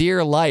for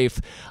dear life,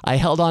 I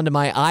held on to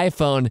my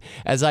iPhone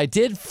as I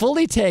did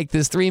fully take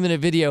this 3-minute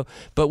video.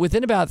 But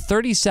within about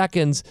 30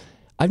 seconds,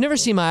 I've never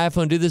seen my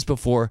iPhone do this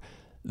before,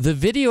 the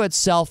video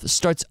itself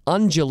starts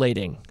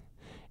undulating.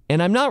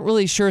 And I'm not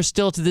really sure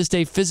still to this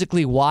day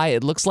physically why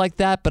it looks like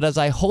that, but as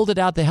I hold it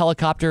out the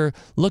helicopter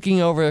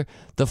looking over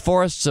the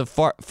forests of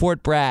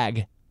Fort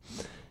Bragg,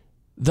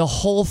 the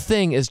whole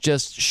thing is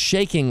just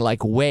shaking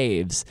like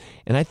waves.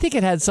 And I think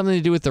it had something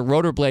to do with the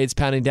rotor blades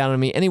pounding down on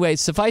me. Anyway,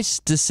 suffice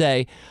to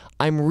say,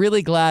 I'm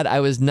really glad I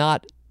was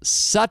not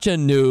such a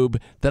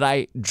noob that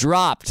I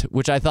dropped,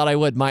 which I thought I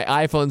would, my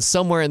iPhone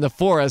somewhere in the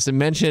forest and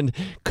mentioned,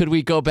 could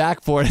we go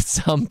back for it at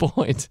some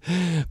point?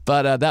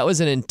 But that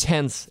was an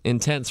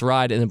intense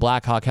ride in the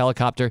Blackhawk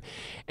helicopter.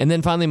 And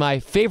then finally, my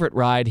favorite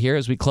ride here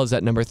as we close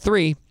at number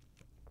 3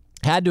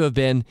 had to have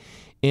been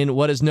in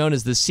what is known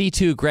as the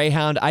C2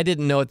 Greyhound. I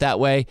didn't know it that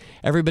way.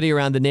 Everybody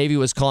around the Navy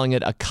was calling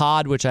it a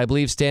COD, which I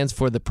believe stands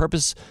for the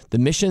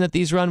mission that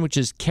these run, which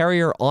is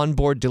Carrier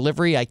Onboard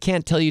Delivery. I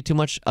can't tell you too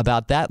much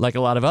about that, like a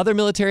lot of other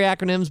military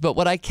acronyms, but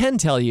what I can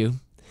tell you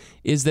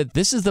is that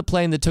this is the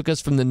plane that took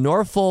us from the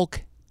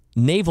Norfolk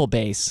Naval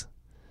Base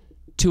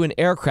to an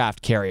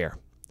aircraft carrier.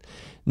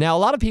 Now, a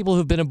lot of people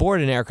who've been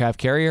aboard an aircraft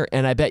carrier,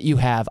 and I bet you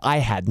have, I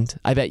hadn't,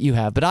 I bet you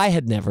have, but I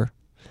had never.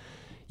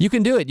 You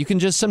can do it. You can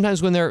just,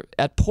 sometimes when they're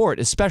at port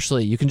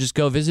especially, you can just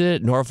go visit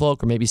it,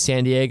 Norfolk or maybe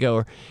San Diego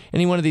or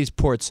any one of these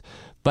ports.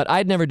 But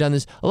I'd never done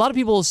this. A lot of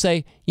people will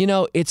say,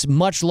 it's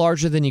much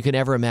larger than you can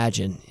ever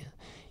imagine.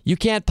 You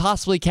can't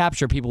possibly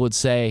capture, people would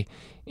say,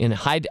 in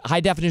high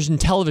definition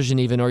television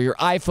even, or your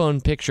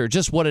iPhone picture,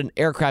 just what an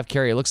aircraft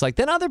carrier looks like.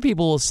 Then other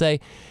people will say,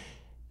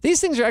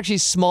 these things are actually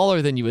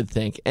smaller than you would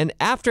think. And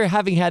after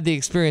having had the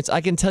experience,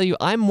 I can tell you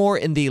I'm more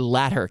in the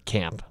latter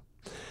camp.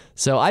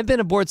 So I've been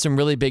aboard some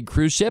really big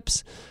cruise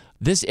ships.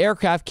 This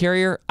aircraft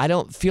carrier, I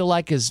don't feel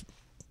like is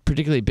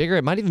particularly bigger.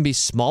 It might even be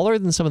smaller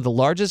than some of the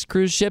largest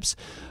cruise ships.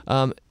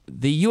 The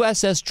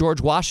USS George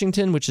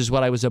Washington, which is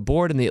what I was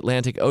aboard in the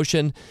Atlantic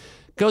Ocean,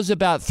 goes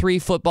about 3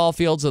 football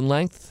fields in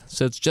length.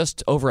 So it's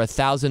just over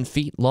 1,000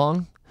 feet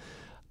long.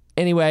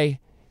 Anyway,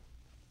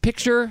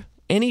 picture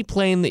any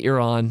plane that you're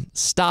on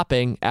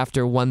stopping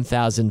after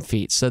 1,000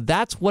 feet. So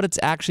that's what it's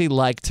actually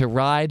like to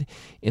ride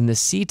in the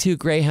C2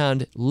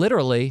 Greyhound,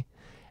 literally,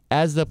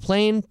 as the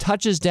plane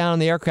touches down on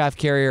the aircraft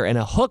carrier and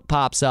a hook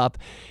pops up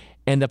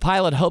and the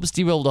pilot hopes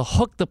to be able to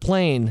hook the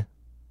plane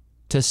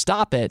to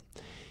stop it,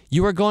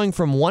 you are going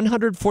from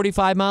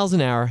 145 miles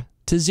an hour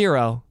to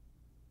 0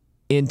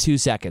 in 2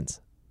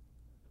 seconds.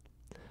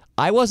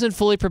 I wasn't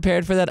fully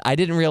prepared for that. I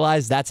didn't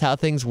realize that's how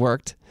things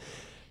worked.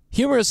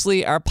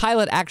 Humorously, our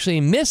pilot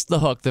actually missed the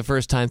hook the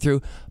first time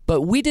through,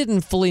 but we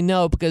didn't fully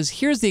know because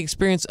here's the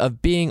experience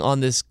of being on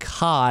this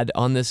cod,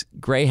 on this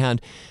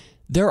Greyhound.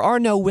 There are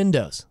no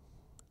windows.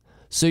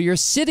 So you're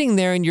sitting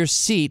there in your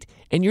seat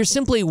and you're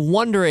simply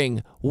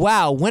wondering,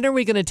 wow, when are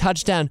we going to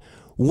touch down?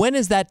 When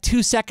is that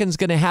 2 seconds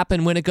going to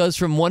happen when it goes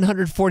from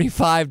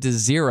 145 to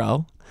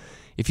 0?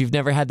 If you've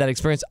never had that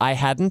experience, I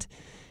hadn't.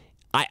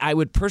 I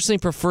would personally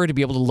prefer to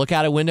be able to look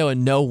out a window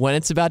and know when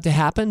it's about to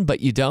happen,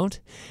 but you don't.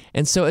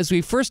 And so as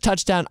we first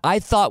touched down, I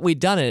thought we'd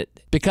done it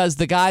because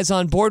the guys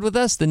on board with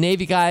us, the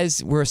Navy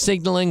guys, were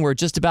signaling we're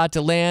just about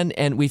to land,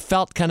 and we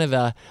felt kind of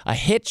a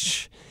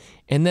hitch,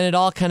 and then it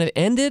all kind of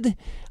ended.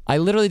 I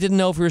literally didn't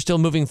know if we were still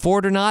moving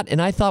forward or not,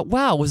 and I thought,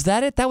 wow, was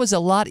that it? That was a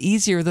lot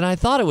easier than I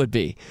thought it would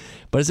be.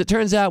 But as it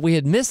turns out, we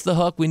had missed the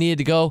hook. We needed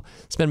to go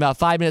spend about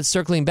 5 minutes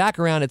circling back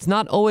around. It's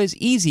not always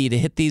easy to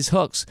hit these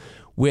hooks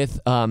with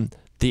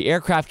the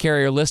aircraft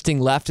carrier listing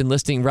left and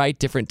listing right,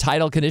 different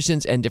tidal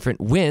conditions and different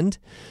wind.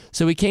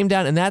 So we came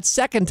down, and that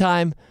second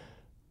time,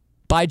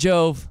 by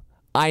Jove,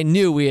 I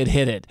knew we had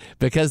hit it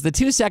because the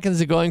 2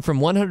 seconds of going from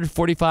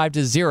 145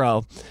 to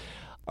 0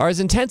 are as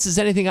intense as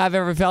anything I've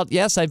ever felt.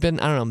 Yes, I've been,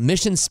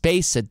 mission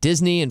space at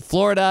Disney in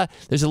Florida.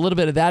 There's a little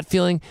bit of that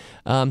feeling.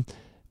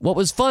 What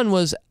was fun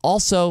was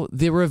also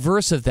the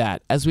reverse of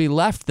that. As we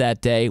left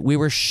that day, we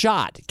were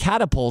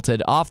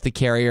catapulted off the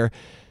carrier,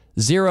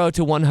 0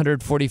 to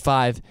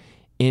 145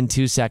 in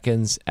 2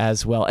 seconds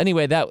as well.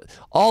 Anyway,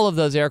 all of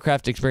those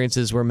aircraft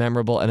experiences were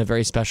memorable and a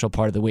very special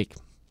part of the week.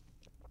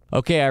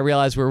 Okay, I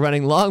realize we're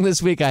running long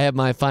this week. I have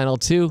my final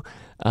two.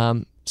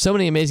 So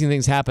many amazing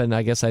things happened.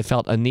 I guess I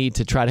felt a need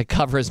to try to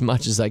cover as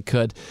much as I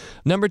could.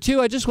 Number two,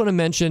 I just want to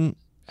mention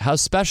how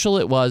special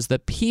it was, the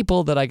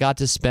people that I got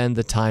to spend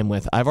the time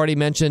with. I've already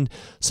mentioned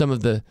some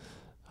of the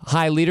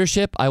high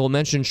leadership. I will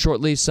mention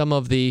shortly some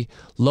of the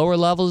lower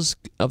levels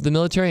of the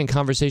military and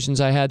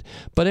conversations I had.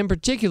 But in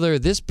particular,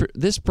 this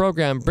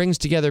program brings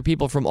together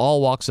people from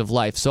all walks of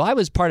life. So I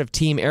was part of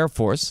Team Air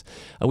Force.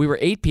 We were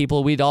 8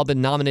 people. We'd all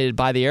been nominated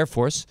by the Air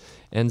Force.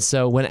 And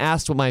so when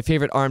asked what my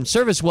favorite armed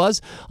service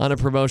was on a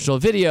promotional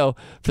video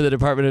for the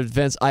Department of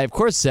Defense, I, of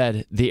course,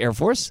 said the Air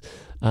Force.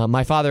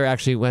 My father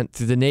actually went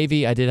through the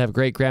Navy. I did have a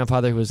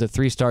great-grandfather who was a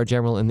 3-star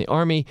general in the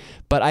Army.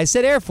 But I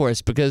said Air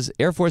Force because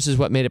Air Force is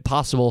what made it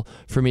possible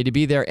for me to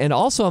be there. And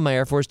also on my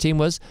Air Force team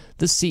was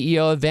the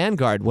CEO of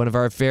Vanguard, one of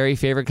our very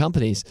favorite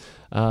companies,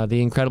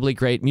 the incredibly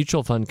great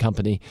mutual fund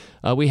company.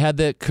 We had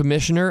the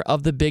commissioner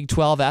of the Big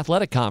 12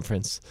 Athletic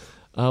Conference.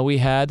 We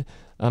had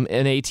an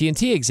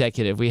AT&T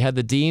executive. We had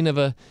the dean of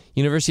a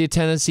University of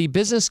Tennessee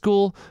business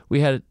school. We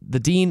had the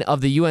dean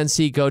of the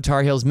UNC Go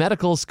Tar Heels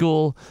Medical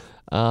School.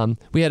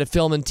 We had a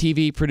film and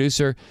TV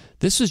producer.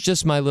 This was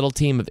just my little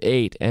team of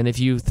 8. And if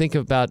you think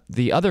about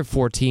the other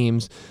 4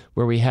 teams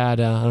where we had,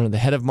 the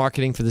head of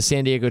marketing for the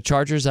San Diego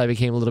Chargers, I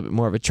became a little bit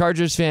more of a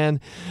Chargers fan.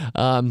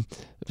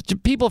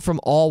 People from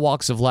all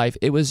walks of life.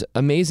 It was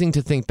amazing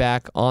to think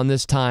back on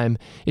this time.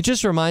 It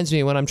just reminds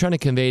me, what I'm trying to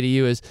convey to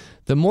you is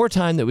the more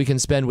time that we can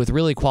spend with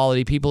really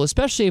quality people,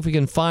 especially if we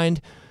can find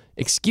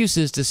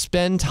excuses to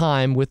spend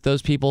time with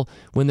those people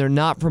when they're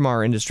not from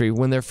our industry,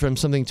 when they're from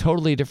something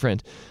totally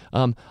different.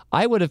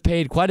 I would have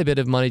paid quite a bit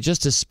of money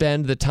just to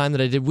spend the time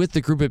that I did with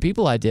the group of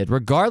people I did,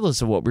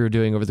 regardless of what we were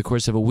doing over the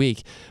course of a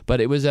week.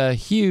 But it was a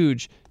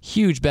huge,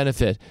 huge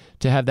benefit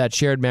to have that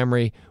shared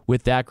memory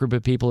with that group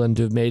of people and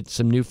to have made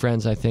some new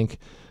friends, I think,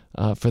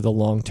 for the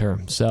long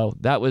term. So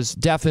that was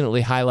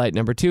definitely highlight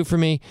number 2 for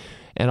me.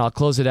 And I'll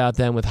close it out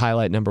then with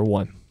highlight number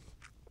 1.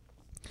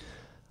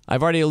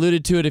 I've already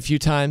alluded to it a few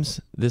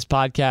times, this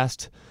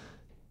podcast,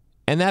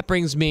 and that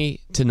brings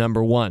me to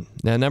number 1.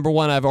 Now, number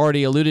 1 I've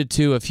already alluded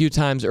to a few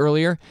times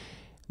earlier.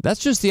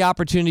 That's just the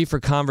opportunity for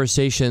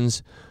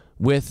conversations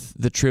with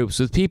the troops,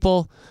 with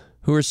people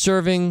who are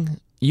serving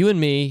you and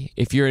me,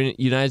 if you're a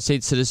United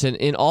States citizen,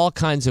 in all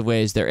kinds of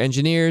ways. They're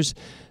engineers,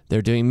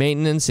 they're doing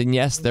maintenance, and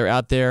yes, they're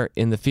out there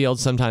in the field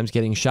sometimes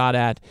getting shot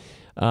at.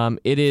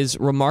 It is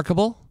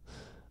remarkable,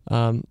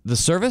 the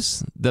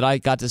service that I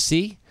got to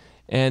see.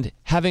 And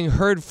having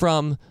heard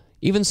from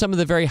even some of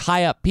the very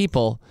high-up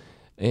people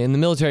in the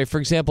military, for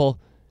example,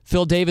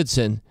 Phil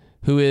Davidson,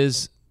 who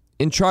is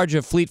in charge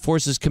of Fleet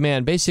Forces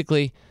Command,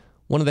 basically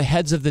one of the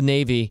heads of the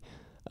Navy,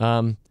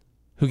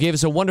 who gave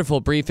us a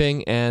wonderful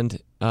briefing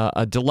and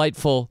a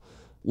delightful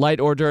light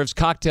hors d'oeuvres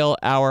cocktail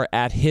hour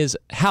at his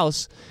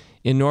house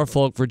in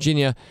Norfolk,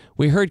 Virginia.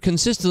 We heard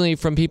consistently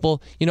from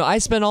people, I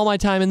spent all my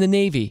time in the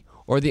Navy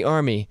or the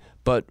Army,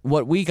 but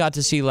what we got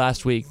to see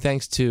last week,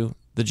 thanks to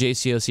the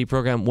JCOC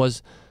program,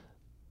 was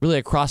really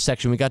a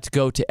cross-section. We got to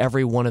go to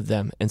every one of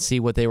them and see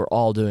what they were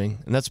all doing.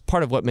 And that's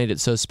part of what made it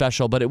so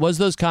special. But it was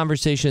those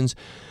conversations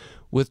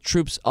with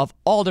troops of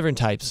all different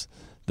types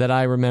that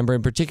I remember.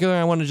 In particular,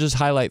 I want to just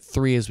highlight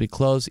 3 as we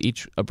close,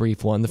 each a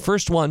brief one. The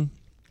first one,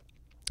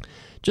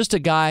 just a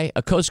guy,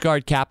 a Coast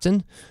Guard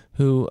captain,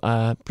 who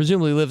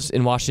presumably lives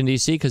in Washington,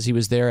 D.C., because he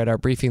was there at our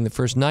briefing the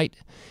first night.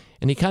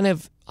 And he kind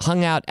of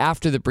hung out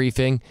after the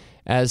briefing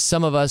as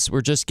some of us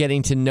were just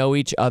getting to know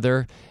each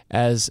other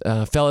as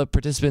fellow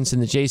participants in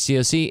the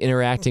JCOC,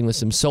 interacting with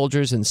some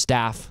soldiers and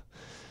staff.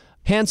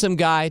 handsome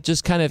guy,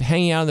 just kind of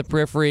hanging out on the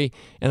periphery,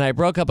 and I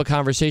broke up a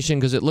conversation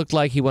because it looked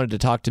like he wanted to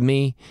talk to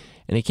me,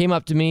 and he came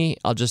up to me.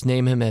 I'll just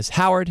name him as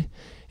Howard,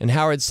 and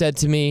Howard said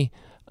to me,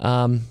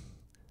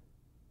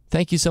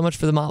 thank you so much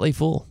for the Motley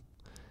Fool.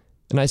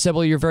 And I said,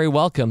 well, you're very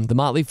welcome. The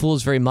Motley Fool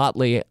is very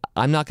motley.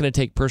 I'm not going to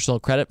take personal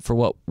credit for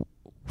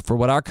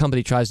what our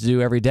company tries to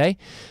do every day.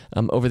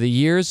 Over the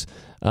years,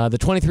 the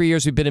 23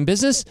 years we've been in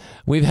business,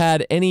 we've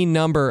had any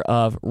number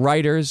of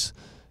writers,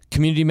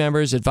 community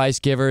members, advice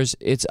givers.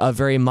 It's a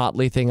very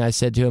motley thing, I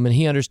said to him, and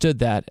he understood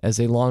that as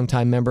a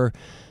longtime member.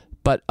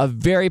 But a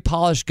very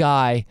polished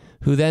guy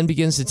who then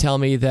begins to tell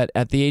me that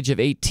at the age of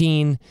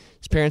 18,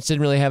 his parents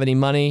didn't really have any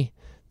money.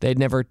 They'd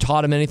never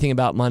taught him anything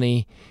about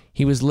money.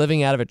 He was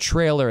living out of a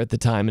trailer at the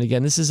time. And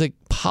again, this is a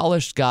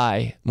polished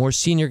guy, more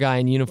senior guy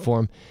in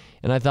uniform.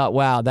 And I thought,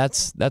 wow,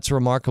 that's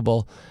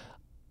remarkable.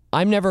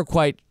 I'm never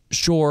quite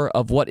sure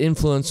of what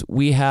influence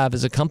we have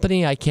as a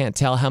company. I can't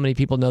tell how many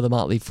people know the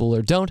Motley Fool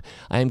or don't.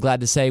 I am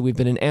glad to say we've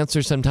been an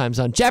answer sometimes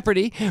on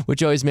Jeopardy,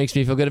 which always makes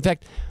me feel good. In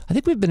fact, I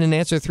think we've been an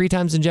answer 3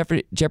 times in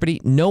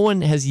Jeopardy. No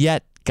one has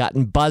yet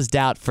gotten buzzed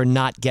out for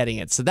not getting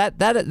it. So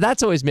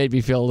that's always made me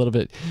feel a little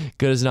bit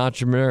good as an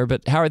entrepreneur.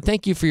 But Howard,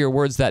 thank you for your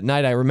words that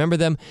night. I remember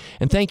them.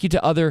 And thank you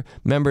to other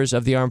members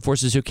of the armed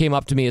forces who came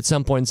up to me at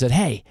some point and said,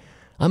 hey,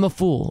 I'm a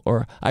fool,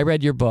 or I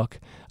read your book.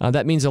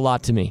 That means a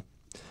lot to me.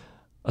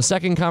 A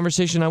second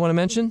conversation I want to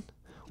mention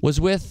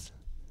was with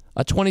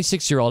a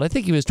 26-year-old. I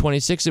think he was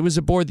 26. It was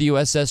aboard the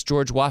USS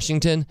George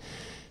Washington.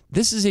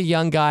 This is a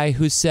young guy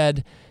who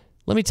said,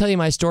 let me tell you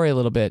my story a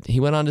little bit. He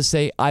went on to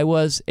say, I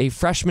was a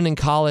freshman in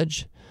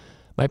college.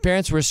 My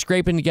parents were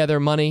scraping together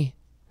money.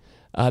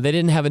 They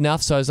didn't have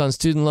enough, so I was on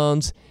student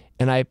loans,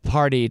 and I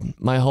partied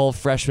my whole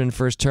freshman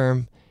first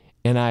term,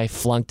 and I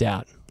flunked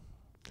out.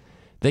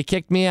 They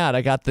kicked me out.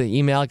 I got the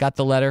email, I got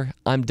the letter.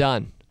 I'm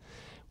done,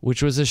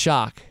 which was a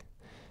shock.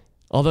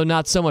 Although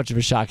not so much of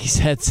a shock, he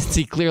said, since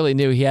he clearly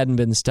knew he hadn't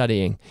been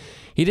studying.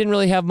 He didn't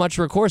really have much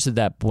recourse at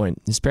that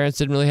point. His parents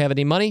didn't really have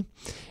any money,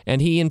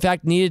 and he, in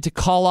fact, needed to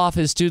call off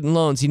his student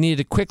loans. He needed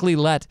to quickly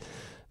let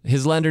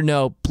his lender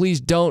know, please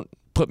don't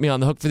put me on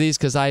the hook for these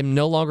because I'm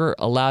no longer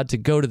allowed to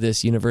go to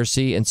this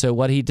university. And so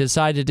what he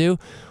decided to do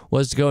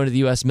was to go into the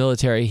U.S.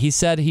 military. He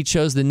said he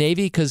chose the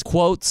Navy because,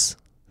 quotes,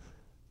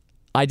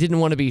 I didn't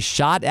want to be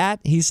shot at,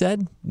 he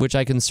said, which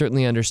I can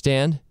certainly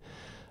understand.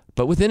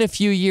 But within a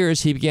few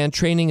years, he began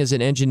training as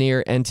an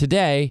engineer, and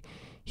today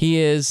he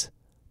is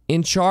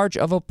in charge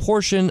of a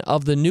portion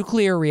of the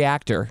nuclear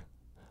reactor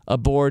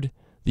aboard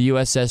the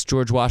USS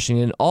George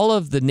Washington. All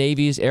of the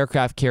Navy's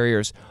aircraft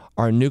carriers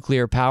are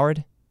nuclear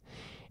powered.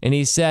 And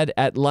he said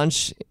at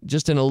lunch,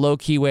 just in a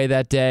low-key way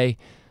that day,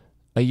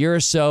 a year or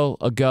so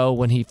ago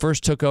when he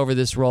first took over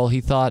this role,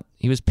 he thought,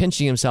 he was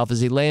pinching himself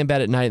as he lay in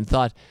bed at night and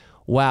thought,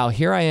 wow,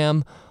 here I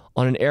am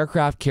on an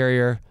aircraft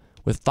carrier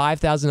with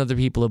 5,000 other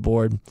people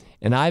aboard,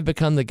 and I've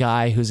become the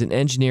guy who's an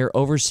engineer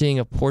overseeing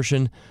a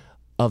portion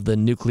of the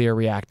nuclear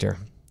reactor.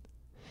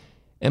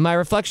 And my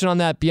reflection on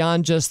that,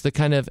 beyond just the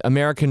kind of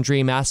American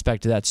dream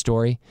aspect of that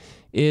story,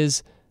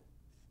 is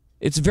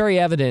it's very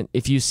evident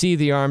if you see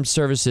the armed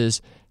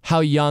services how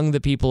young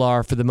the people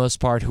are for the most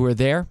part who are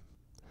there.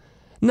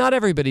 Not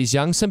everybody's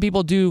young. Some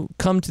people do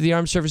come to the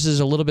armed services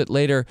a little bit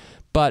later,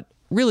 but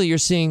really you're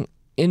seeing,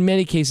 in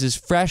many cases,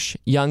 fresh,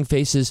 young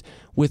faces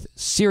with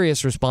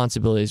serious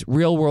responsibilities,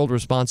 real-world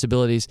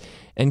responsibilities.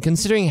 And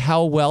considering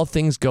how well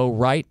things go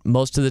right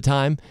most of the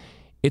time,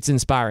 it's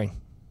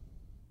inspiring.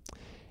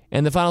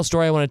 And the final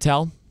story I want to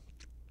tell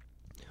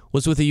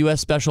was with a U.S.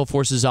 Special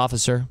Forces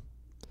officer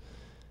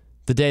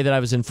the day that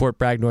I was in Fort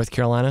Bragg, North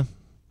Carolina.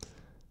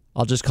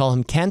 I'll just call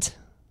him Kent.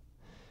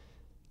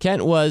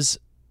 Kent was,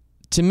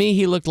 to me,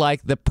 he looked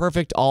like the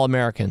perfect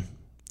All-American.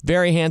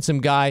 Very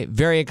handsome guy,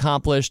 very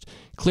accomplished,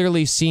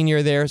 clearly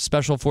senior there,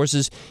 Special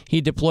Forces.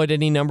 He deployed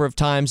any number of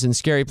times in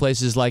scary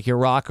places like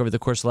Iraq over the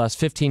course of the last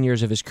 15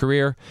 years of his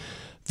career.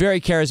 Very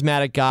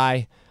charismatic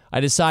guy. I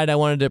decided I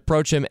wanted to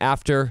approach him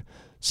after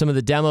some of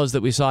the demos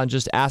that we saw and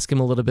just ask him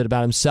a little bit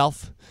about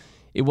himself.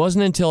 It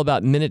wasn't until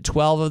about minute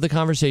 12 of the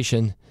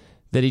conversation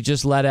that he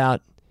just let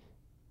out,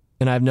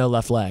 and I have no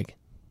left leg.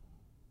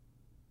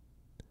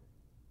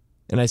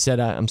 And I said,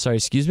 I'm sorry,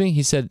 excuse me?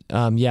 He said,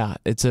 yeah,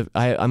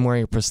 I'm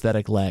wearing a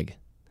prosthetic leg.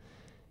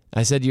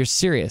 I said, you're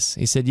serious?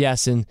 He said,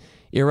 yes. In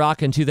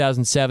Iraq in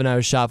 2007, I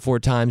was shot 4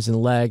 times in the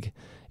leg.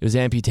 It was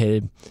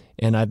amputated,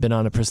 and I've been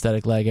on a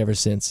prosthetic leg ever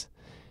since.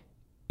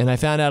 And I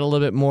found out a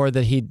little bit more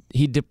that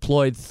he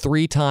deployed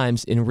 3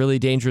 times in really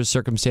dangerous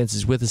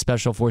circumstances with the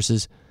Special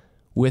Forces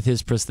with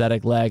his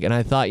prosthetic leg. And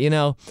I thought,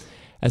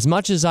 as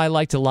much as I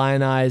like to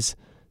lionize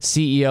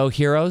CEO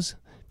heroes,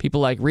 people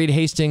like Reed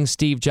Hastings,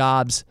 Steve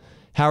Jobs,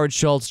 Howard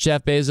Schultz,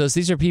 Jeff Bezos,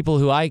 these are people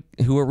who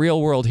are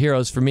real-world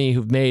heroes for me,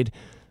 who've made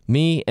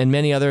me and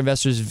many other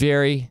investors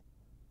very,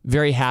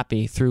 very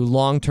happy through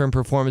long-term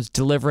performance,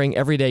 delivering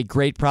everyday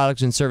great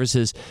products and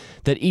services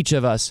that each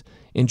of us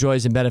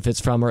enjoys and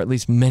benefits from, or at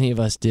least many of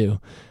us do.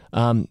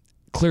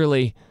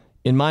 Clearly,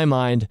 in my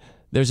mind,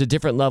 there's a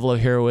different level of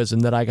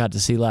heroism that I got to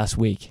see last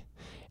week.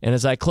 And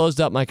as I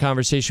closed up my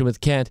conversation with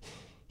Kent,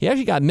 He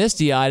actually got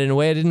misty-eyed in a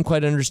way I didn't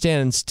quite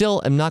understand and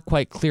still am not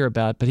quite clear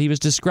about. But he was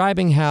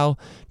describing how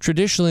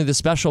traditionally the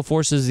Special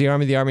Forces, the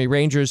Army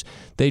Rangers,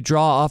 they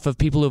draw off of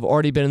people who've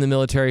already been in the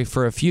military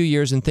for a few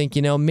years and think,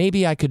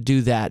 maybe I could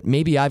do that.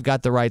 Maybe I've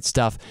got the right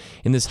stuff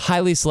in this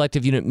highly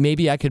selective unit.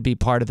 Maybe I could be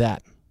part of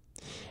that.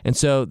 And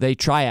so they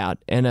try out,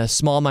 and a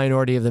small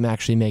minority of them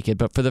actually make it.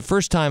 But for the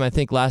first time, I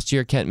think last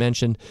year, Kent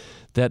mentioned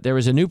that there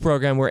was a new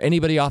program where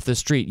anybody off the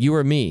street, you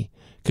or me,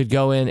 could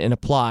go in and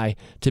apply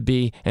to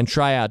be and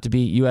try out to be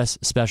U.S.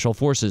 Special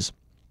Forces.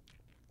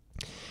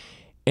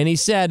 And he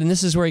said, and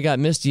this is where he got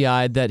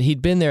misty-eyed, that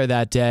he'd been there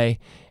that day,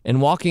 and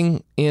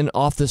walking in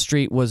off the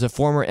street was a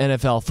former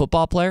NFL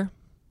football player,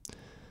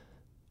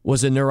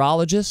 was a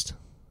neurologist.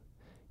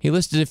 He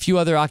listed a few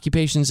other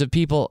occupations of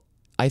people.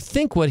 I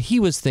think what he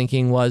was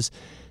thinking was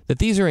that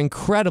these are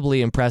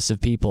incredibly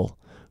impressive people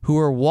who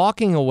are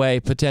walking away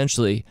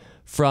potentially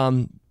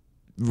from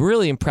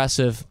really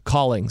impressive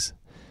callings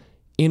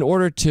in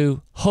order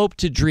to hope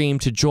to dream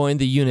to join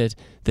the unit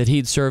that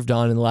he'd served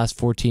on in the last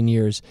 14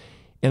 years.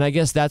 And I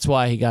guess that's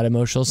why he got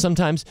emotional.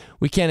 Sometimes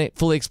we can't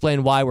fully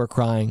explain why we're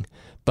crying.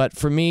 But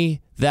for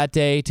me, that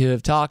day, to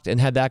have talked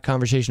and had that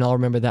conversation, I'll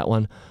remember that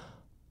one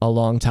a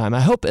long time.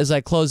 I hope as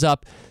I close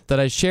up that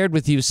I shared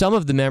with you some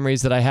of the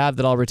memories that I have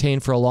that I'll retain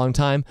for a long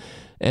time.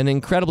 An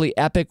incredibly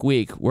epic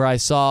week where I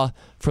saw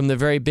from the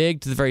very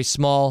big to the very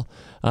small,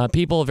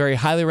 people very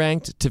highly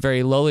ranked to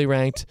very lowly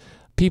ranked,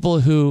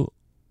 people who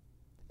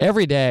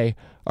every day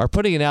are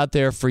putting it out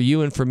there for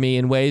you and for me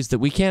in ways that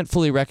we can't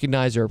fully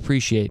recognize or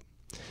appreciate.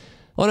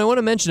 Oh, and I want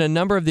to mention a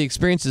number of the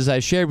experiences I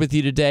shared with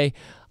you today.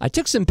 I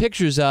took some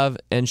pictures of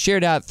and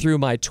shared out through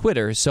my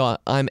Twitter. So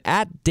I'm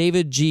at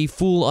David G.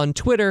 Fool on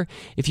Twitter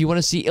if you want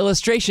to see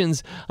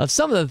illustrations of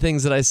some of the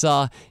things that I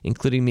saw,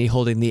 including me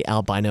holding the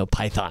albino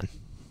python.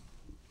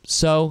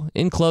 So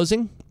in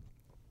closing,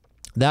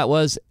 that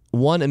was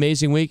one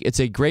amazing week. It's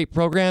a great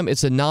program.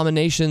 It's a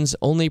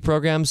nominations-only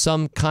program.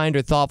 Some kind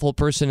or thoughtful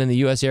person in the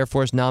U.S. Air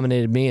Force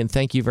nominated me, and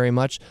thank you very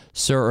much,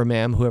 sir or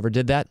ma'am, whoever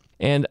did that.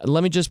 And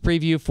let me just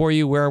preview for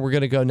you where we're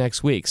going to go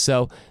next week.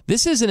 So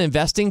this is an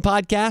investing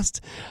podcast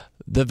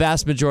the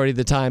vast majority of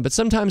the time, but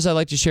sometimes I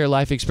like to share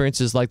life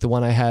experiences like the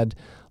one I had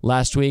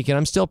last week, and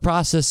I'm still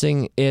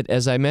processing it.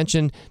 As I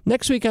mentioned,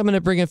 next week I'm going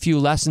to bring a few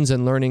lessons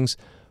and learnings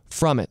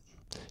from it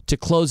to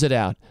close it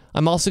out.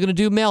 I'm also going to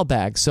do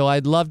mailbags, so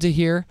I'd love to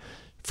hear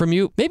from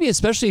you, maybe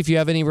especially if you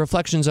have any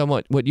reflections on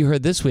what you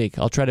heard this week.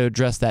 I'll try to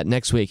address that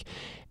next week.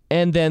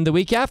 And then the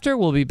week after,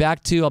 I'll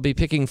be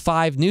picking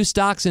 5 new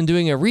stocks and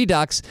doing a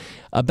redux.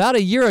 About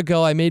a year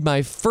ago, I made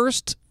my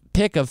first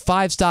pick of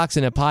 5 stocks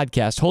in a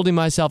podcast, holding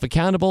myself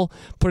accountable,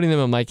 putting them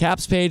on my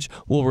caps page.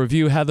 We'll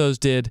review how those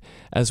did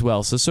as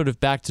well. So sort of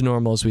back to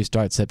normal as we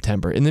start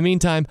September. In the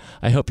meantime,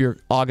 I hope your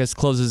August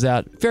closes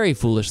out very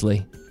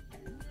foolishly.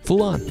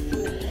 Fool on.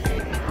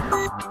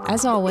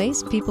 As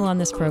always, people on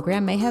this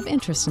program may have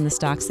interest in the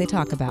stocks they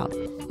talk about,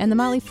 and the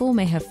Motley Fool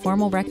may have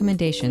formal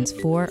recommendations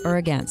for or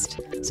against.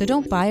 So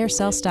don't buy or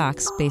sell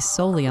stocks based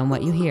solely on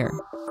what you hear.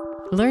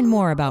 Learn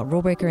more about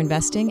rule breaker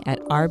investing at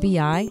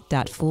rbi.fool.com.